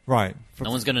fanfare. Right. No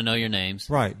one's going to know your names.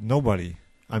 Right. Nobody.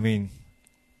 I mean,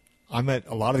 I met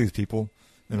a lot of these people,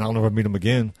 and I'll never meet them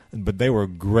again, but they were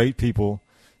great people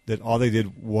that all they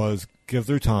did was give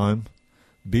their time,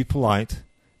 be polite,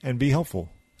 and be helpful.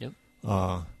 Yep.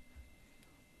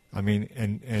 I mean,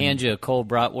 and hand you a cold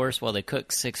bratwurst while they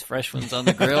cook 6 fresh ones on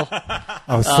the grill.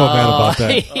 I was so mad about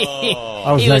that.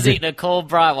 He was eating a cold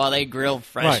brat while they grilled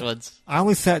fresh ones. I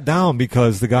only sat down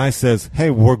because the guy says, "Hey,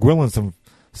 we're grilling some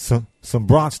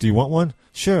brats. Do you want one?"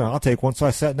 Sure, I'll take one. So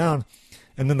I sat down,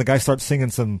 and then the guy starts singing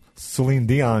some Celine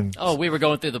Dion. Oh, we were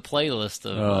going through the playlist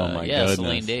of goodness.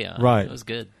 Celine Dion. Right, it was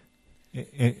good.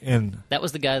 And that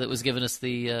was the guy that was giving us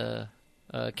the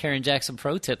Karen Jackson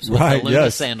pro tips with the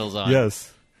Luna sandals on.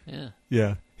 Yes.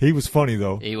 Yeah. He was funny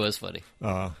though. He was funny.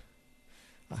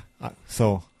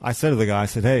 So I said to the guy, I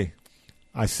said, "Hey,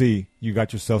 I see you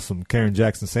got yourself some Karen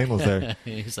Jackson sandals there."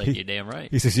 He's like, "You're damn right."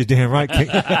 He says, "You're damn right."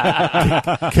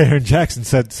 Karen Jackson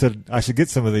said I should get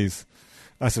some of these.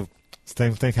 I said,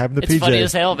 "Same thing happened to PJ." It's funny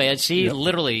as hell, man. She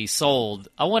literally sold.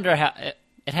 I wonder how.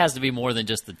 It has to be more than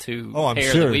just the 2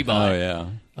 pair that we bought. Oh yeah.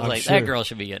 I was like, that girl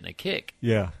should be getting a kick.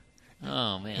 Yeah.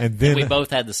 Oh man. And then we both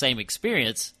had the same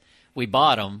experience. We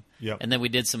bought them, Yep. and then we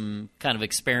did some kind of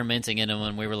experimenting in them,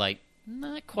 and we were like,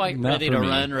 not quite ready to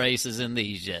run races in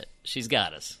these yet. She's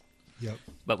got us. Yep.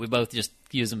 But we both just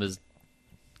use them as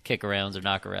kick-arounds or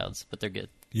knock-arounds, but they're good.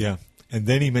 Yeah. And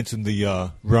then he mentioned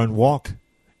the run-walk.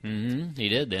 Mm-hmm. He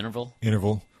did, the interval.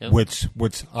 Yep.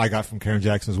 which I got from Karen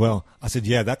Jackson as well. I said,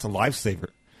 yeah, that's a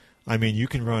lifesaver. I mean, you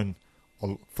can run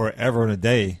forever in a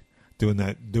day doing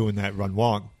that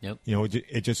run-walk. Yep.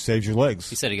 It just saves your legs.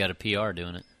 He said he got a PR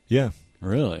doing it. Yeah.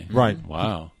 Really? Right.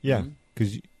 Wow. Yeah,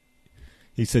 because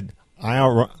He said, I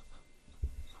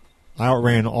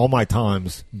outran all my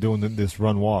times doing this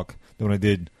run walk than I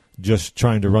did just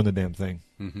trying to run the damn thing.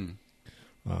 Mm-hmm.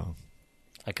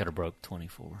 I could have broke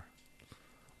 24.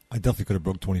 I definitely could have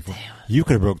broke 24. Damn it. You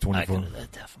could have broke 24. I could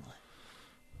have, definitely.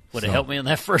 Would have helped me in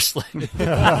that first leg.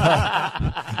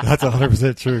 That's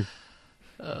 100% true.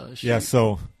 Yeah,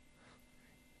 so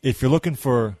if you're looking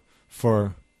for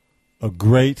a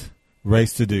great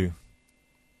race to do,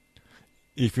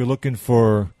 if you're looking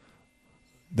for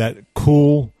that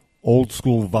cool old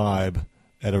school vibe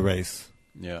at a race,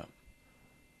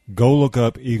 go look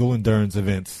up Eagle Endurance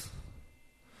events.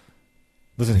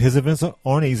 Listen, his events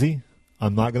aren't easy.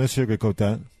 I'm not going to sugarcoat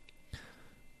that.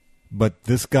 But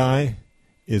this guy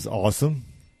is awesome.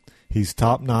 He's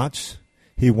top notch.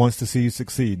 He wants to see you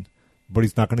succeed, but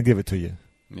he's not going to give it to you.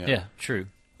 Yeah, true.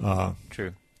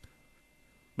 True.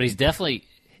 But he's definitely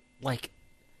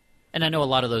and I know a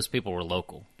lot of those people were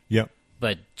local. Yep.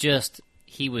 But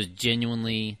he was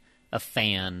genuinely a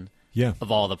fan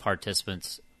of all the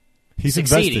participants. He's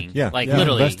succeeding. Invested. Yeah.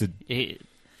 Literally. Invested.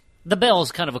 The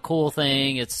bell's kind of a cool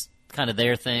thing. It's kind of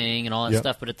their thing and all that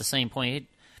stuff. But at the same point,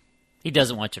 he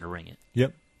doesn't want you to ring it.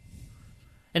 Yep.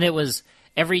 And it was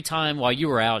every time while you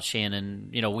were out,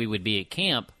 Shannon, we would be at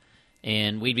camp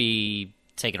and we'd be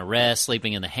taking a rest,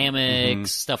 sleeping in the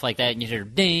hammocks, stuff like that. And you'd hear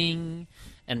ding.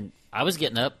 And I was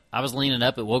getting up. I was leaning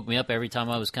up. It woke me up every time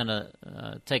I was kind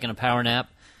of taking a power nap.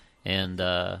 And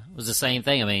it was the same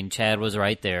thing. I mean, Chad was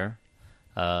right there.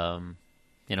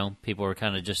 People were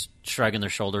kind of just shrugging their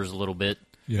shoulders a little bit,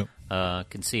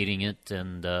 conceding it.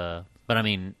 And but, I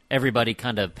mean, everybody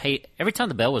kind of paid. Every time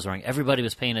the bell was ringing, everybody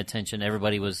was paying attention.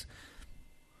 Everybody was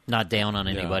not down on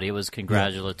anybody. It was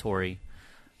congratulatory.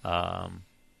 I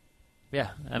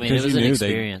mean, it was an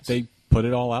experience. They put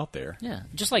it all out there. Yeah.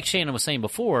 Just like Shannon was saying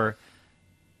before,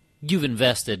 you've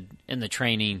invested in the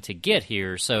training to get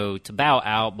here. So to bow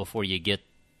out before you get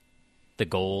the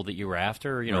goal that you were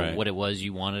after, what it was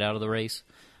you wanted out of the race,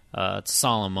 it's a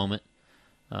solemn moment.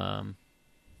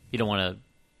 You don't want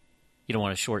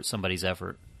to short somebody's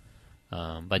effort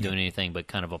by doing anything but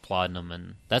kind of applauding them,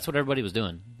 and that's what everybody was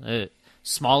doing.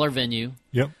 Smaller venue,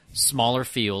 smaller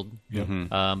field,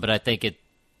 but I think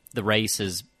the race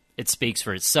it speaks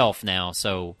for itself now.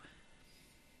 So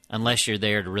unless you're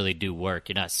there to really do work,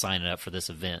 you're not signing up for this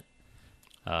event.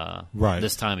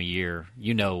 This time of year,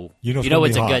 you know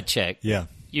it's a gut check. Yeah,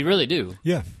 you really do.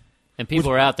 Yeah, and people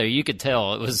were out there. You could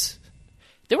tell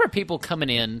there were people coming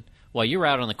in while you were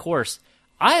out on the course.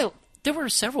 There were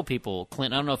several people,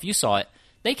 Clint. I don't know if you saw it.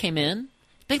 They came in.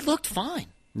 They looked fine.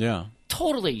 Yeah,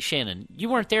 totally. Shannon, you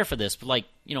weren't there for this, but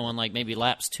on maybe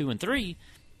laps 2 and 3.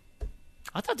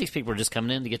 I thought these people were just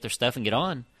coming in to get their stuff and get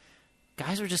on.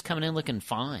 Guys were just coming in looking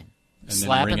fine, and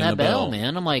slapping that bell,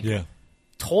 man. I'm like,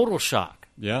 total shock.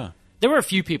 Yeah. There were a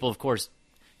few people, of course,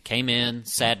 came in,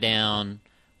 sat down,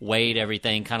 weighed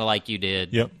everything, kind of like you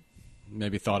did. Yep.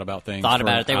 Maybe thought about things.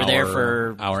 They were there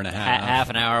for hour and a half, half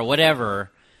an hour, whatever,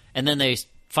 and then they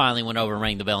finally went over and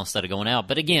rang the bell instead of going out.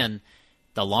 But again,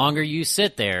 the longer you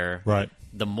sit there,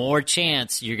 the more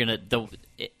chance you're gonna.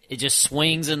 It just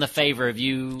swings in the favor of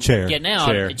you getting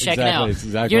out and checking out.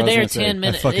 Exactly you're there 10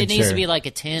 minutes. It needs chair. to be like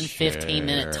a 10,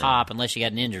 15-minute top, unless you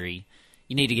got an injury.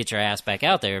 You need to get your ass back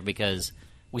out there because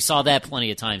we saw that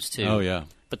plenty of times too. Oh, yeah.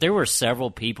 But there were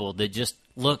several people that just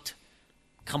looked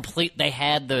complete. They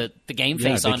had the game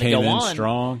face on to go on,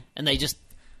 strong, and they just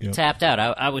tapped out.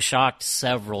 I was shocked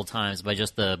several times by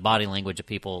just the body language of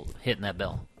people hitting that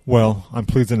bell. Well, I'm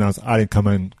pleased to announce I didn't come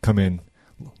in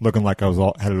looking like I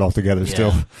had it all together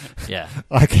still. Yeah.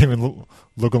 I came in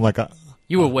looking like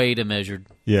you were weighed and measured.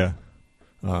 Yeah.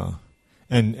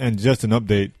 And just an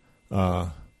update,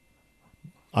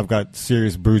 I've got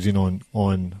serious bruising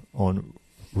on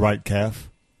right calf,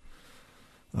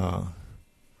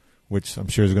 which I'm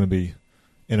sure is going to be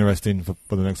interesting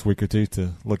for the next week or two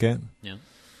to look at. Yeah.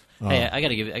 Hey, I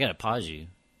got to pause you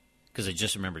because I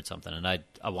just remembered something, and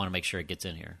I want to make sure it gets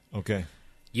in here. Okay.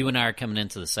 You and I are coming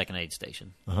into the second aid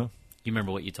station. Uh-huh. You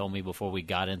remember what you told me before we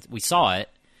got in? We saw it.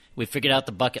 We figured out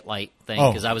the bucket light thing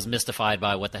because I was mystified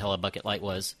by what the hell a bucket light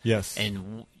was. Yes.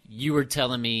 And you were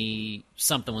telling me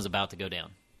something was about to go down.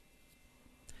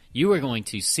 You were going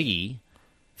to see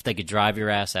if they could drive your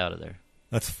ass out of there.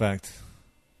 That's a fact.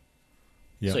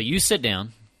 Yep. So you sit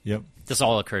down. Yep. This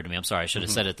all occurred to me. I'm sorry. I should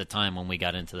have said it at the time when we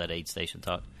got into that aid station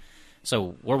talk.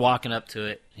 So we're walking up to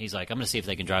it. He's like, I'm going to see if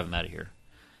they can drive him out of here.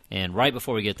 And right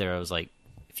before we get there, I was like,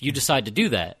 if you decide to do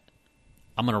that,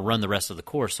 I'm going to run the rest of the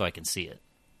course so I can see it.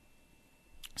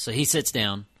 So he sits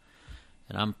down,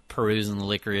 and I'm perusing the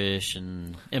licorice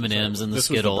and M&Ms and the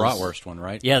Skittles. This was the bratwurst one,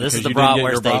 right? Yeah, this is the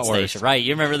bratwurst aid station, right?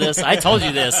 You remember this? I told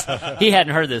you this. He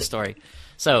hadn't heard this story.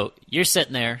 So you're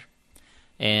sitting there,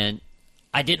 and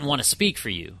I didn't want to speak for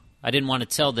you. I didn't want to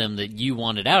tell them that you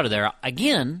wanted out of there.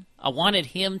 Again, I wanted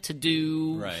him to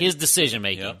do his decision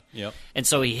making. Yep. And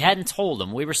so he hadn't told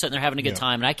them. We were sitting there having a good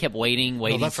time, and I kept waiting for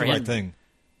him. That's the right thing.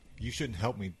 You shouldn't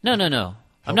help me. No.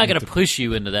 I'm not going to push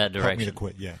you into that direction. Help me to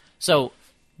quit, yeah. So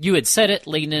you had said it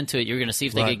leading into it. You were going to see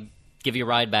if they could give you a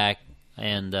ride back.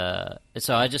 And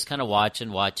so I just kind of watching.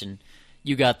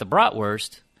 You got the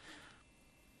bratwurst.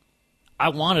 I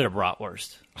wanted a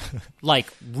bratwurst. Like,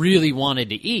 really wanted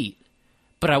to eat.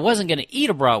 But I wasn't going to eat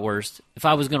a bratwurst if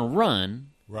I was going to run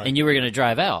and you were going to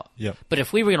drive out. Yep. But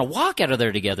if we were going to walk out of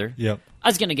there together, I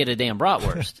was going to get a damn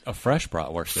bratwurst. A fresh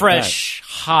bratwurst. Fresh,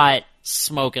 hot,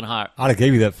 smoking hot. I'd have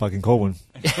gave you that fucking cold one.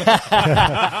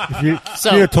 if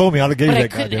you had told me, I'd have gave you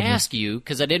that. But I couldn't ask you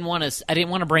because I didn't want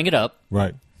to bring it up.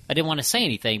 Right. I didn't want to say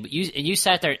anything. But you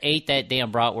sat there and ate that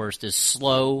damn bratwurst as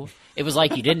slow. It was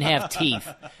like you didn't have teeth.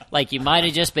 Like you might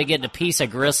have just been getting a piece of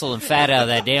gristle and fat out of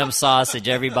that damn sausage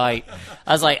every bite.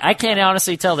 I was like, I can't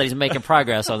honestly tell that he's making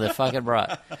progress on this fucking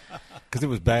brat. Because it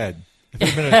was bad.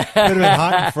 If it had been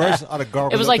hot and fresh, I'd have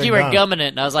garbed it. It was like you were gumming it,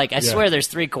 and I was like, I swear there's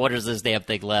 3/4 of this damn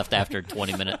thing left after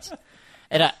 20 minutes.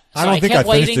 And I don't think I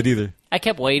finished it either. I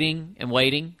kept waiting, and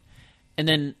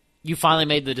then you finally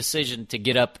made the decision to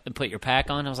get up and put your pack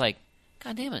on. I was like,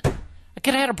 God damn it. I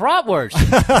could have had a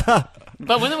bratwurst.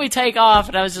 But when we take off,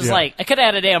 and I was just like, I could have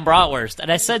had a damn bratwurst.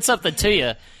 And I said something to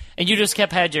you, and you just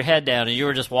had your head down, and you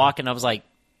were just walking. I was like,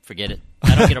 forget it.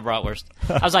 I don't get a bratwurst.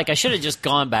 I was like, I should have just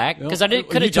gone back, because I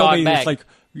could have jogged back. Like,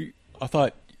 I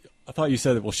thought you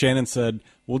said that. Well, Shannon said,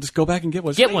 we'll just go back and get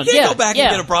one. Get one. Go back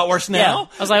and get a bratwurst now.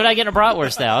 Yeah. I was like, I'm not getting a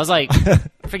bratwurst now. I was like,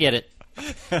 forget it.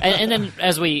 And then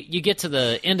as you get to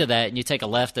the end of that, and you take a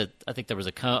left at, I think there was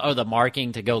the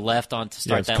marking to go left on to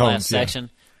start that last section.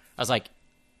 I was like,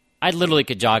 I literally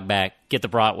could jog back, get the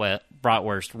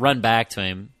bratwurst, run back to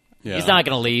him. Yeah. He's not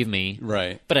going to leave me.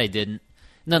 Right. But I didn't.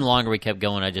 And then the longer we kept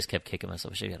going, I just kept kicking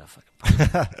myself. She got a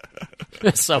fucking. It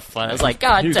was so fun. I was like,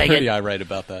 God dang it. He was pretty irate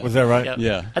about that. Was that right? Yep.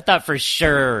 Yeah. I thought for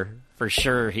sure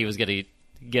he was going to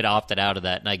get opted out of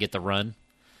that, and I get the run.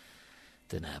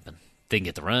 Didn't happen. Didn't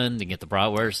get the run. Didn't get the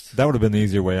bratwurst. That would have been the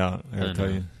easier way out. I gotta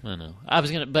tell you. I know. I was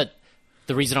gonna, but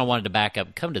the reason I wanted to back up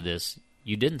and come to this,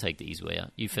 you didn't take the easy way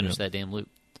out. You finished that damn loop.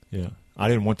 Yeah, I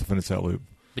didn't want to finish that loop,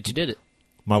 but you did it.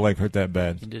 My leg hurt that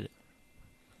bad. You did it.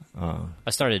 I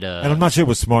started, and I'm not sure it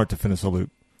was smart to finish the loop.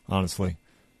 Honestly,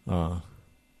 I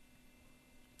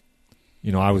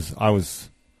was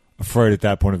afraid at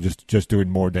that point of just doing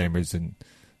more damage, and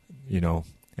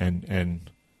and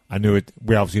I knew it.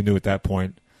 We obviously knew at that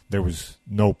point there was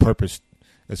no purpose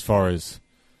as far as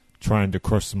trying to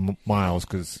crush some miles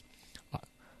because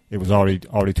it was already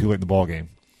too late in the ball game.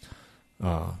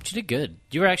 But you did good.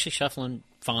 You were actually shuffling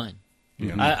fine.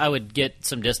 Yeah. I would get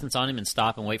some distance on him and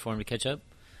stop and wait for him to catch up,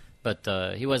 but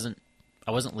he wasn't.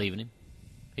 I wasn't leaving him.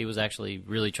 He was actually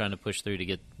really trying to push through to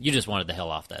get. You just wanted the hell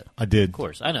off that. I did. Of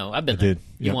course, I know. I've been there.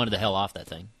 You wanted the hell off that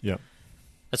thing. Yeah.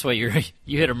 That's why you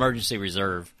hit emergency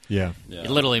reserve. Yeah.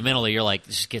 Literally, mentally, you're like,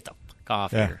 just get the fuck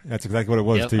off here. That's exactly what it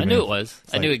was too. I knew it was.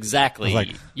 I knew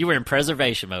exactly. You were in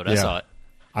preservation mode. I saw it.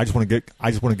 I just want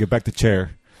to get back to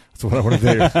chair. That's what I want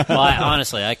to do. Well,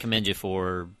 honestly, I commend you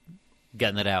for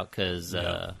getting that out because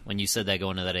when you said that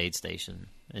going to that aid station,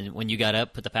 and when you got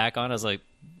up, put the pack on, I was like,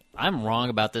 I'm wrong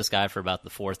about this guy for about the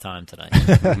 4th time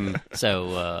tonight.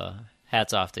 So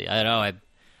hats off to you. I know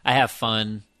I have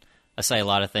fun. I say a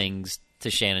lot of things to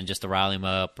Shannon just to rile him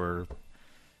up or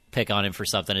pick on him for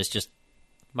something. It's just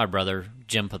my brother,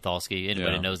 Jim Pathalski.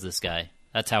 Anybody knows this guy.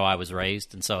 That's how I was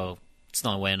raised, and so it's the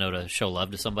only way I know to show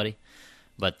love to somebody.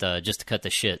 But just to cut the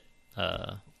shit,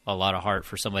 a lot of heart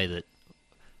for somebody that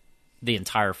the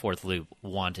entire 4th loop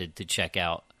wanted to check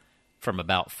out from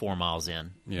about 4 miles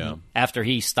in. Yeah. After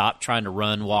he stopped trying to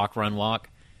run, walk,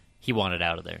 he wanted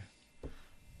out of there.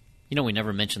 You know, we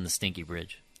never mentioned the Stinky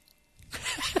Bridge.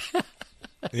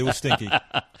 It was stinky.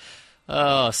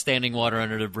 Oh, standing water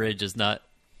under the bridge is not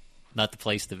the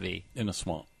place to be. In a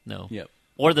swamp. No. Yep.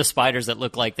 Or the spiders that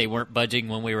looked like they weren't budging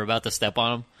when we were about to step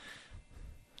on them.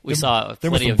 We saw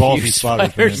plenty of huge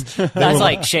spiders. I was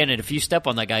like, Shannon, if you step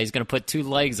on that guy, he's going to put 2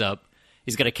 legs up.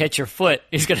 He's going to catch your foot.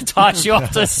 He's going to toss you off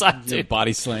to the side, too.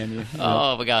 Body slam you.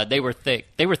 Oh, my God. They were thick.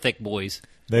 They were thick boys.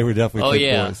 They were definitely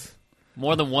thick boys.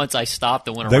 More than once I stopped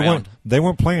and went around. They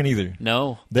weren't playing either.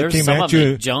 No. They came at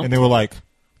you, and they were like,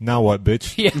 now what,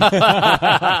 bitch?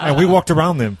 Yeah. And we walked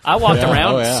around them. I walked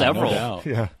around several.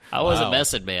 Yeah. I wasn't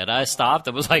messing, man. I stopped.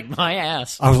 It was like my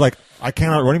ass. I was like, I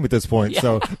can't outrun him at this point,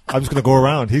 so I'm just going to go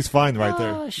around. He's fine right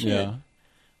there. Shit. Yeah.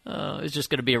 It's just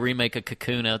going to be a remake of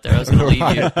Cocoon out there. I was going to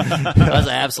leave you. I was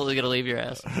absolutely going to leave your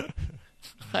ass.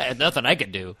 I had nothing I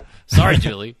could do. Sorry,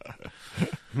 Julie.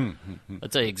 I'll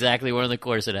tell you exactly where in the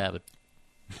course it happened.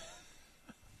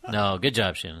 No, good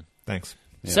job, Shannon. Thanks.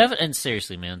 Yeah. And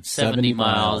seriously, man, 70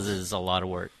 miles is a lot of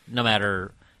work. No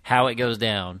matter how it goes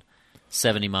down,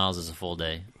 70 miles is a full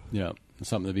day. Yeah, it's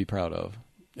something to be proud of.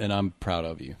 And I'm proud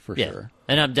of you, for sure.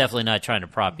 And I'm definitely not trying to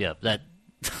prop you up. That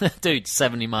dude,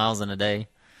 70 miles in a day,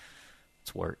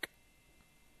 it's work.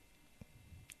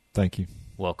 Thank you.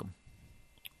 Welcome.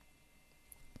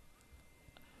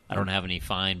 I don't have any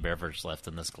fine beverage left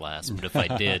in this glass, but if I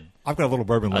did, I've got a little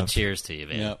bourbon left. Cheers to you,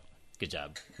 man. Yep. Good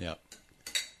job. Yep.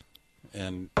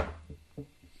 And,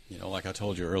 like I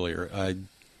told you earlier,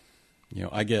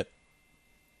 I get,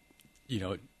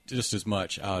 just as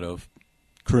much out of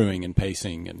crewing and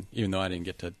pacing, and even though I didn't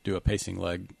get to do a pacing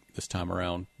leg this time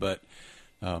around, but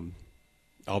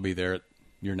I'll be there at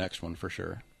your next one for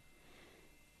sure.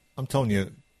 I'm telling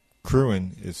you,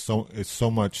 crewing is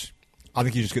so much. I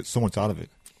think you just get so much out of it.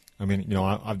 I mean,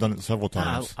 I've done it several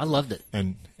times. I loved it.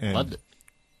 And loved it.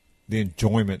 The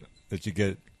enjoyment that you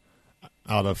get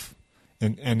out of,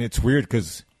 and it's weird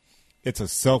because it's a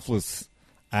selfless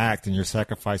act and you're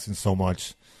sacrificing so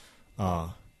much.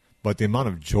 But the amount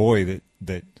of joy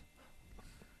that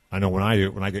I know when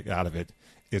I get out of it,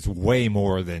 it's way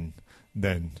more than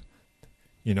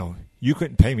you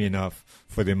couldn't pay me enough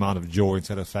for the amount of joy and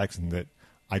satisfaction that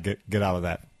I get out of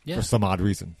that for some odd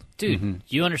reason. Dude,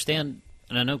 you understand,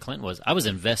 and I know Clinton was, I was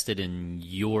invested in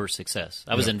your success.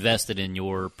 I was invested in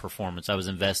your performance. I was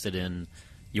invested in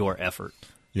your effort.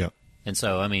 Yeah. And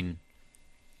so, I mean,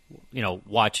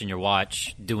 watching your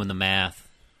watch, doing the math,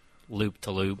 loop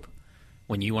to loop,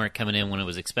 when you weren't coming in when it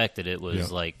was expected, it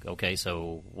was like, okay,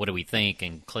 so what do we think?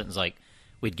 And Clinton's like,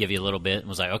 we'd give you a little bit, and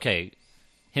was like, okay,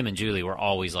 him and Julie were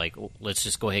always like, let's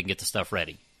just go ahead and get the stuff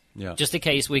ready. Yeah. Just in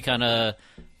case we kind of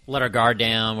let our guard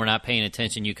down, we're not paying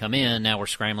attention, you come in, now we're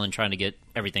scrambling trying to get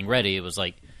everything ready. It was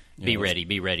like, be ready.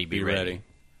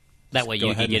 That way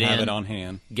you can get in, have it on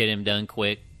hand, get him done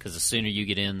quick, because the sooner you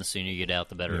get in, the sooner you get out,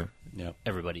 the better Yep.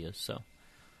 everybody is. So,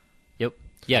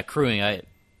 yeah, crewing,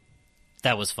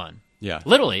 that was fun. Yeah,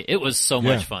 literally, it was so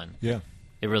much fun. Yeah,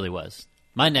 it really was.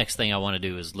 My next thing I want to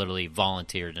do is literally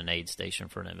volunteer at an aid station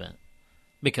for an event,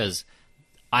 because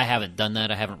I haven't done that.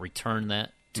 I haven't returned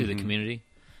that to the community.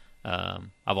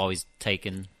 I've always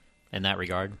taken in that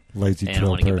regard. Lazy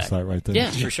trail parasite right there.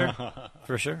 Yeah, for sure.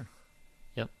 For sure.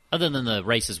 Yep. Other than the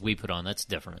races we put on, that's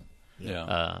different.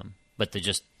 Yeah. But to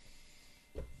just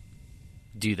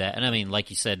do that, and I mean, like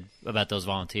you said about those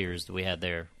volunteers that we had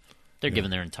there, they're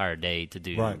giving their entire day to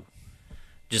do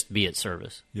just be at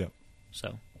service. Yeah.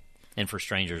 So, and for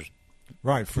strangers,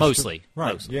 right? Mostly.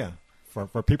 Yeah.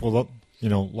 For people that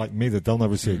like me that they'll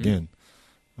never see again.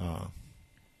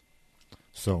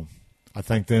 So, I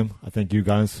thank them. I thank you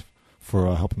guys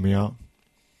for helping me out.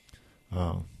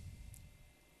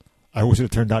 I wish it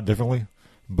had turned out differently,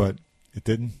 but it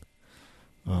didn't.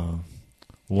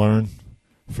 Learn,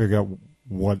 figure out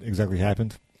what exactly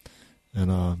happened,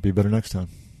 and be better next time.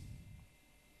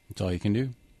 That's all you can do.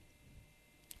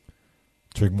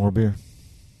 Drink more beer.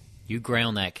 You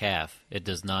ground that calf, it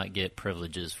does not get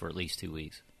privileges for at least 2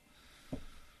 weeks.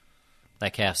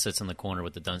 That calf sits in the corner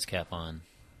with the dunce cap on.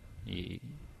 You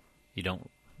don't.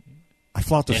 I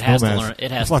flopped the snowmass.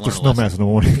 I flopped the snowmass in the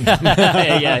morning.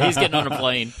 Yeah, he's getting on a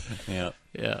plane. Yeah.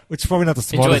 Which is probably not the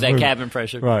smartest move. Enjoy that move. cabin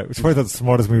pressure. Right. Which is probably not the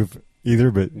smartest move either,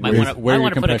 but... Might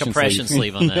want to put a compression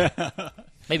sleeve on that.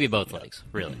 Maybe both legs,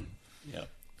 really. Yeah.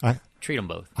 Treat them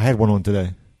both. I had one on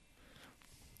today.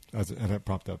 I had it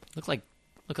propped up. Look like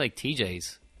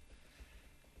TJ's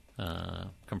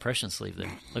compression sleeve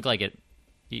there. Look like it.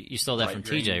 You stole that from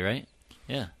green. TJ, right?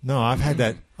 Yeah. No, I've had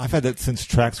that since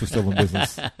Trax was still in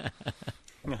business.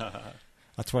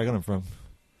 That's where I got him from.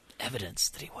 Evidence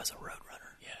that he was a road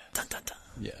runner. Yeah. Dun, dun, dun.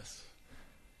 Yes.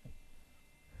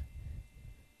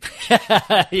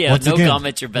 Yeah. Once again,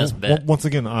 comment. Your best bet. Once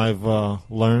again, I've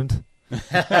learned, and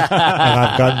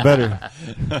I've gotten better.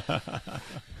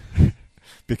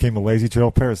 Became a lazy trail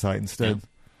parasite instead.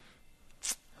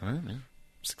 Yeah. All right, man.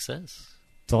 Success.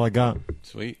 That's all I got.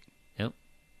 Sweet. Yep.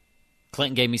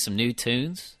 Clinton gave me some new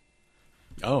tunes.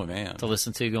 Oh, man. To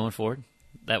listen to going forward.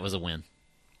 That was a win.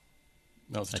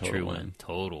 That was a true win.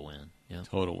 Total win. Yep.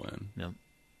 Total win. Yep.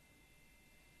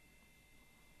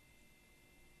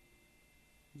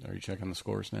 Are you checking the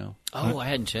scores now? Oh, I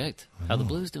hadn't checked. How the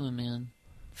Blues doing, man?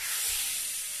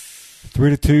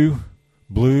 3-2,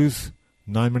 Blues.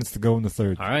 9 minutes to go in the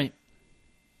third. All right.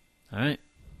 All right.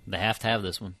 They have to have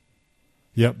this one.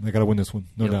 Yep, they got to win this one,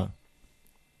 no doubt.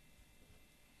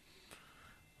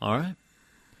 All right.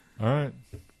 All right.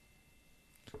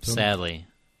 Sadly,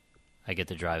 I get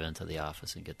to drive into the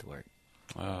office and get to work.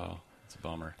 Oh, it's a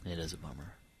bummer. It is a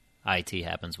bummer. IT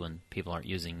happens when people aren't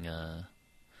using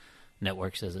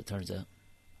networks, as it turns out.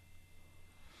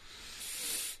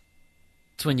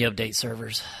 It's when you update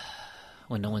servers,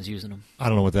 when no one's using them. I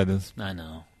don't know what that is. I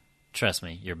know. Trust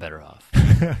me, you're better off.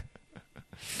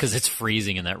 Because it's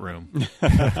freezing in that room.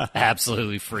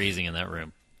 Absolutely freezing in that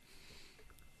room.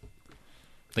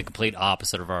 The complete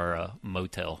opposite of our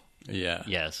motel. Yeah.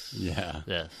 Yes. Yeah.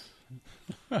 Yes.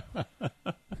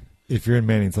 If you're in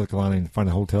Manning, South Carolina, and find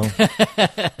a hotel,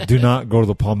 do not go to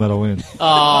the Palmetto Inn.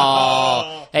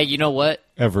 Oh. Hey, you know what?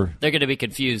 Ever. They're going to be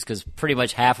confused because pretty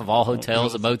much half of all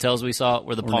hotels and motels we saw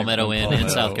were the Palmetto Inn in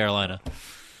South Carolina.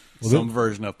 Well, Some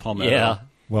version of Palmetto. Yeah.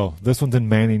 Well, this one's in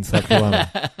Manning, South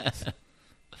Carolina.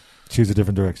 Choose a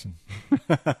different direction.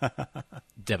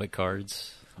 Debit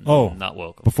cards. Oh. Not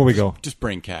welcome. Before we go. Just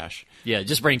bring cash. Yeah,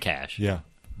 just bring cash. Yeah.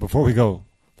 Before we go,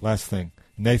 last thing.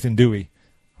 Nathan Dewey,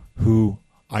 who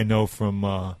I know from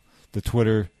the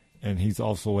Twitter, and he's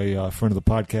also a friend of the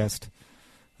podcast.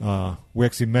 We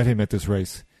actually met him at this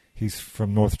race. He's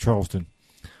from North Charleston.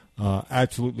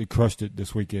 Absolutely crushed it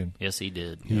this weekend. Yes, he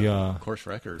did. He course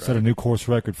record. set a new course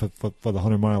record for the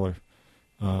 100-miler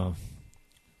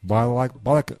by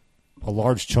like a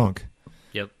large chunk.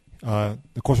 Yep. The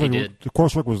course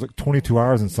record was like 22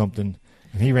 hours and something,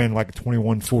 and he ran like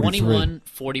 21:43.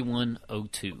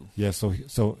 21:41:02. Yeah, so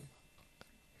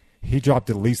he dropped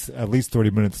at least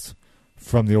 30 minutes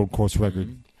from the old course record.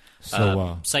 Mm-hmm.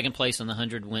 So second place in the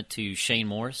 100 went to Shane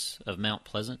Morris of Mount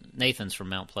Pleasant. Nathan's from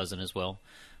Mount Pleasant as well.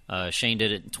 Shane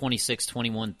did it in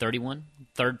 26:21:31.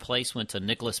 Third place went to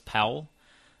Nicholas Powell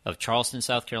of Charleston,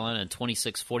 South Carolina, in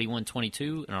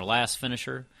 26:41:22. And our last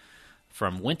finisher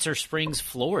from Winter Springs,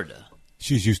 Florida.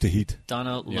 She's used to heat.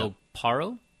 Donna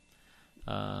Loparo,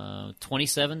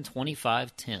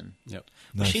 27:25:10. Yep.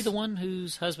 Was she the one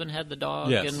whose husband had the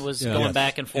dog Yes. and was going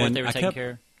back and forth? And they were taking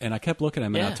care of? And I kept looking at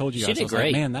him, and I told you she guys, did I was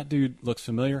great. like, man, that dude looks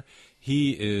familiar.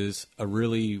 He is a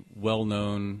really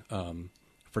well-known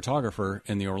photographer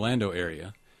in the Orlando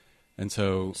area. And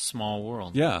so... Small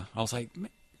world. Yeah. I was like...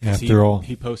 After all.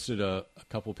 He posted a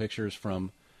couple pictures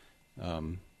from,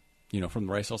 from the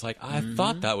race. I was like, I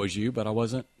thought that was you, but I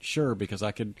wasn't sure because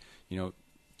I could,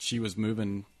 she was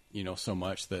moving, so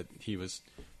much that he was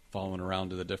following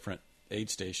around to the different aid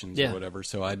stations or whatever.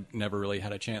 So I never really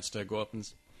had a chance to go up and,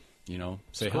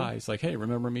 say hi. It's like, hey,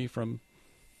 remember me from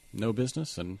No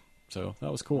Business? And so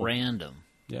that was cool. Random.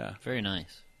 Yeah. Very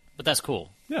nice. But that's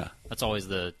cool. Yeah. That's always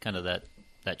the kind of that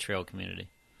trail community.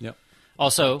 Yep.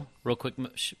 Also, real quick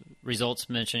results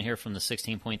mentioned here from the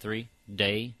 16.3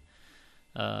 day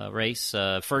race.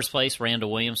 First place,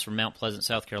 Randall Williams from Mount Pleasant,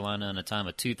 South Carolina, in a time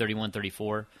of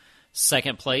 2:31:34.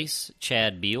 Second place,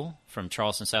 Chad Beal from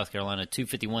Charleston, South Carolina,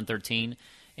 2:51:13.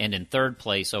 And in third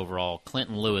place overall,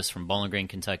 Clinton Lewis from Bowling Green,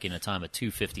 Kentucky, in a time of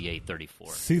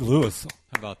 2:58:34. See Lewis.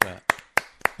 How about that?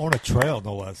 On a trail,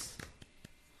 no less.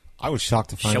 I was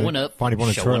shocked to find showing him on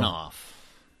a showing trail. off.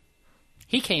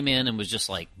 He came in and was just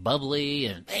like bubbly,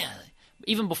 and man,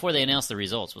 even before they announced the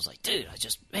results, was like, dude, it was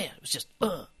just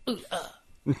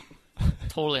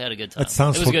totally had a good time. It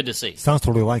was good to see. Sounds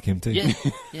totally like him too. Yeah, It's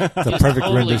he a was perfect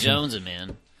totally rendition. jonesing,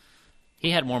 man.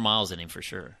 He had more miles in him for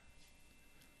sure.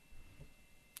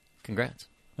 Congrats.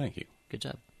 Thank you. Good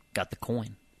job. Got the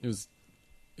coin. It was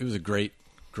a great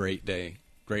day,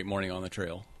 great morning on the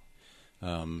trail.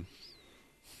 I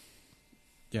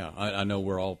know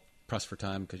we're all pressed for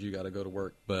time because you got to go to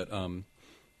work, but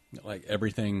like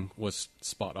everything was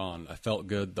spot on. I felt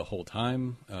good the whole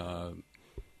time.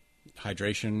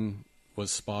 Hydration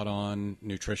was spot on.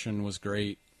 Nutrition was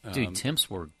great. Dude, temps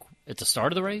were at the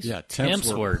start of the race. Yeah,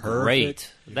 temps were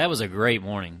great. That was a great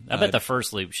morning. I bet the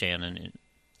first loop, Shannon,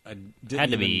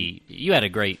 had to be. You had a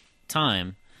great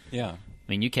time. Yeah, I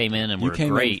mean, you came in and you were came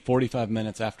great. in 45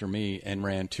 minutes after me and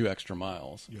ran 2 extra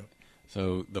miles. Yep.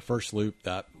 So the first loop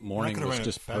that morning was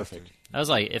just faster. perfect. I was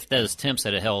like, if those temps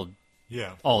had held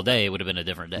all day, it would have been a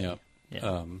different day. Yep.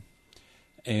 Yeah.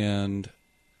 And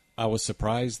I was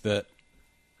surprised that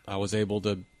I was able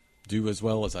to do as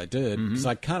well as I did because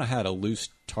I kind of had a loose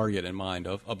target in mind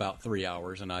of about 3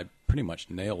 hours, and I pretty much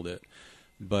nailed it.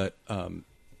 But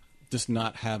just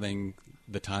not having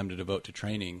the time to devote to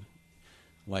training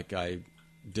like I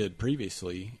did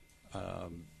previously,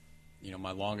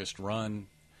 my longest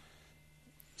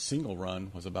single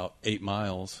run was about 8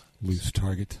 miles. Loose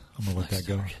target. I'm going to let that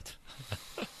go.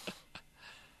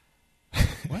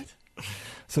 What? I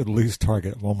said loose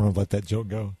target. Well, I'm going to let that joke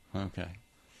go. Okay.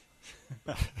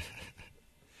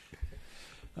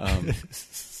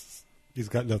 He's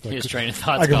got nothing. His train of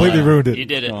thoughts. I completely ruined it. You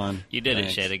did it. Gone. You did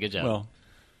Thanks. it, Shannon. Good job. Well,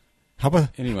 How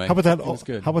about that? it was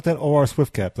good. How about that OR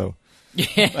Swift cap though?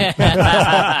 Hey,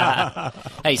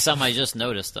 something I just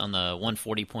noticed on the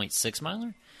 140.6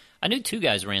 miler. I knew 2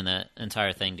 guys ran that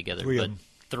entire thing together, Three of but them.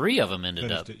 3 of them ended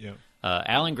Finished up. it, yeah.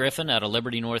 Alan Griffin out of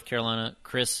Liberty, North Carolina.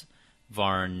 Chris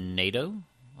Varnado,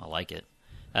 I like it,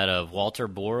 out of Walter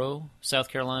Boro, South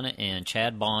Carolina, and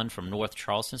Chad Bond from North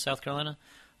Charleston, South Carolina.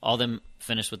 All of them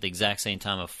finished with the exact same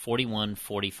time of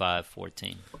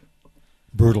 41:45:14.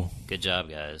 Brutal. Good job,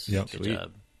 guys. Yep. Good Sweet.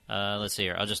 job. Let's see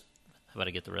here. How about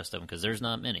I get the rest of them because there's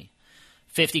not many.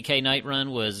 50K night run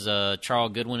was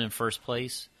Charles Goodwin in first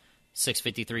place,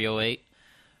 6:53:08.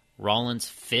 Rollins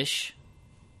Fish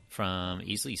from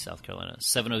Easley, South Carolina,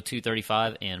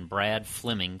 7:02:35, and Brad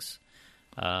Flemings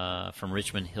from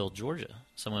Richmond Hill, Georgia.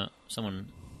 Someone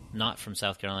not from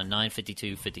South Carolina,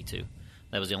 9:52:52.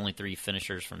 That was the only 3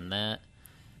 finishers from that.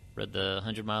 Read the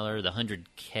 100 miler, the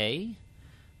 100K.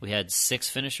 We had 6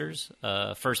 finishers.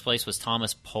 First place was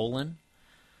Thomas Poland,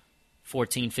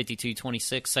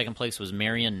 14:52:26. Second place was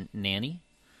Marion Nanny,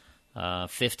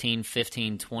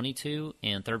 15:15:22,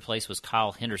 and third place was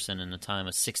Kyle Henderson in a time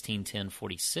of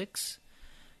 16:10:46.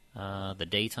 The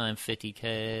daytime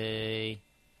 50K,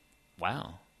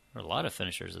 wow, there are a lot of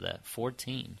finishers of that,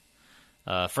 14.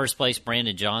 First place,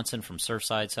 Brandon Johnson from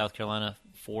Surfside, South Carolina,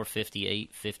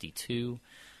 4:58:52.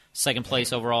 Second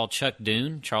place overall, Chuck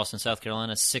Doon, Charleston, South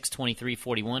Carolina,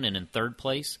 6:23:41. And in third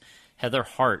place, Heather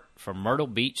Hart from Myrtle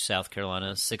Beach, South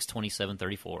Carolina,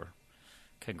 6:27:34.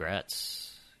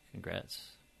 Congrats.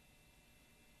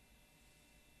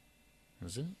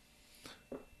 Was it?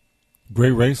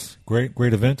 Great race. Great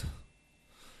event.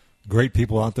 Great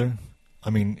people out there. I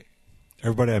mean,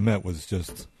 everybody I met was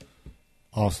just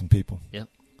awesome people. Yep.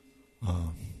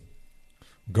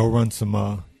 Go run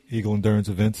some Eagle Endurance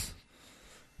events.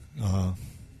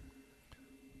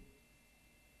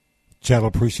 Chad will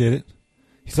appreciate it.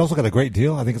 He's also got a great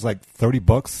deal. I think it's like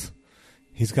 $30.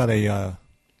 He's got that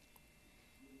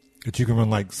you can run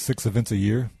like 6 events a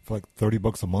year for like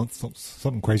 $30 a month,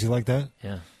 something crazy like that.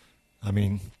 Yeah. I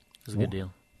mean, It was a good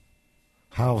deal.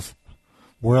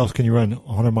 Where else can you run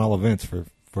 100-mile events for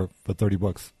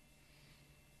 $30?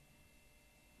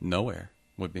 Nowhere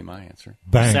would be my answer.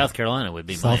 Bang. South Carolina would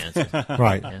be my answer.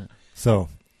 Right. Yeah. So,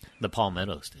 The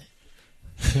Palmetto State.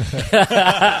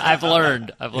 I've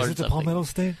learned is it the something. Palmetto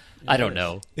State? I don't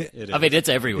know. It is. I mean, it's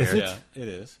everywhere. Is it? Yeah, it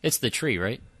is. It's the tree,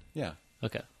 right? Yeah,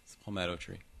 Okay. it's a palmetto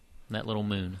tree. That little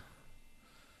moon.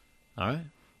 All right.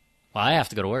 Well, I have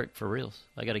to go to work for reals.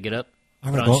 I got to get up,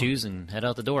 I'm put gonna on go. shoes, and head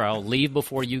out the door. I'll leave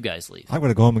before you guys leave. I got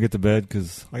to go home and get to bed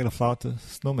because I got to fly out to You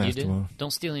Snowmass do? tomorrow.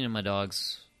 Don't steal any of my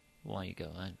dogs while you go.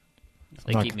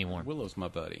 They not- keep me warm. Willow's my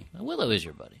buddy. Willow is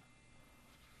your buddy.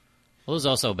 Willow's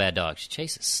also a bad dog. She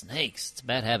chases snakes. It's a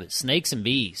bad habit. Snakes and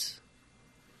bees.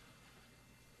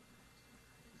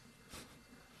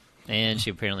 And she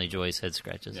apparently enjoys head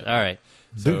scratches. Yeah. All right.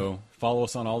 So follow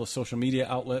us on all the social media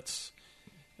outlets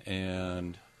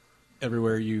and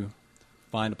everywhere you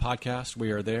find a podcast,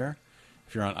 we are there.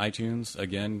 If you're on iTunes,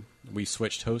 again, we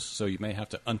switched hosts, so you may have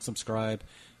to unsubscribe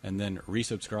and then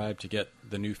resubscribe to get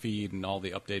the new feed and all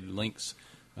the updated links.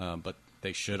 But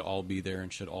they should all be there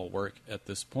and should all work at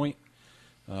this point.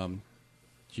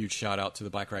 Huge shout out to the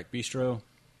Bike Rack Bistro.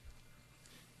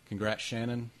 Congrats,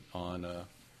 Shannon, on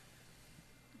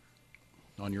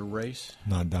your race.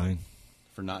 Not dying.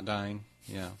 For not dying,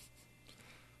 yeah.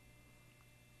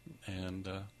 And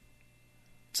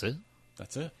That's it.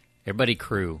 that's it. Everybody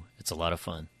crew. It's a lot of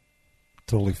fun.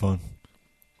 Totally fun.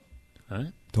 All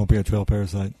right. Don't be a trail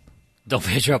parasite. Don't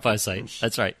be a drop by sight.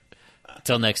 That's right.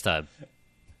 Until next time.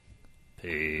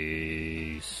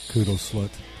 Peace. Kudos,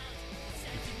 slut.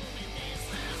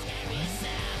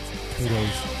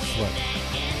 Kudos,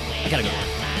 slut. I gotta go.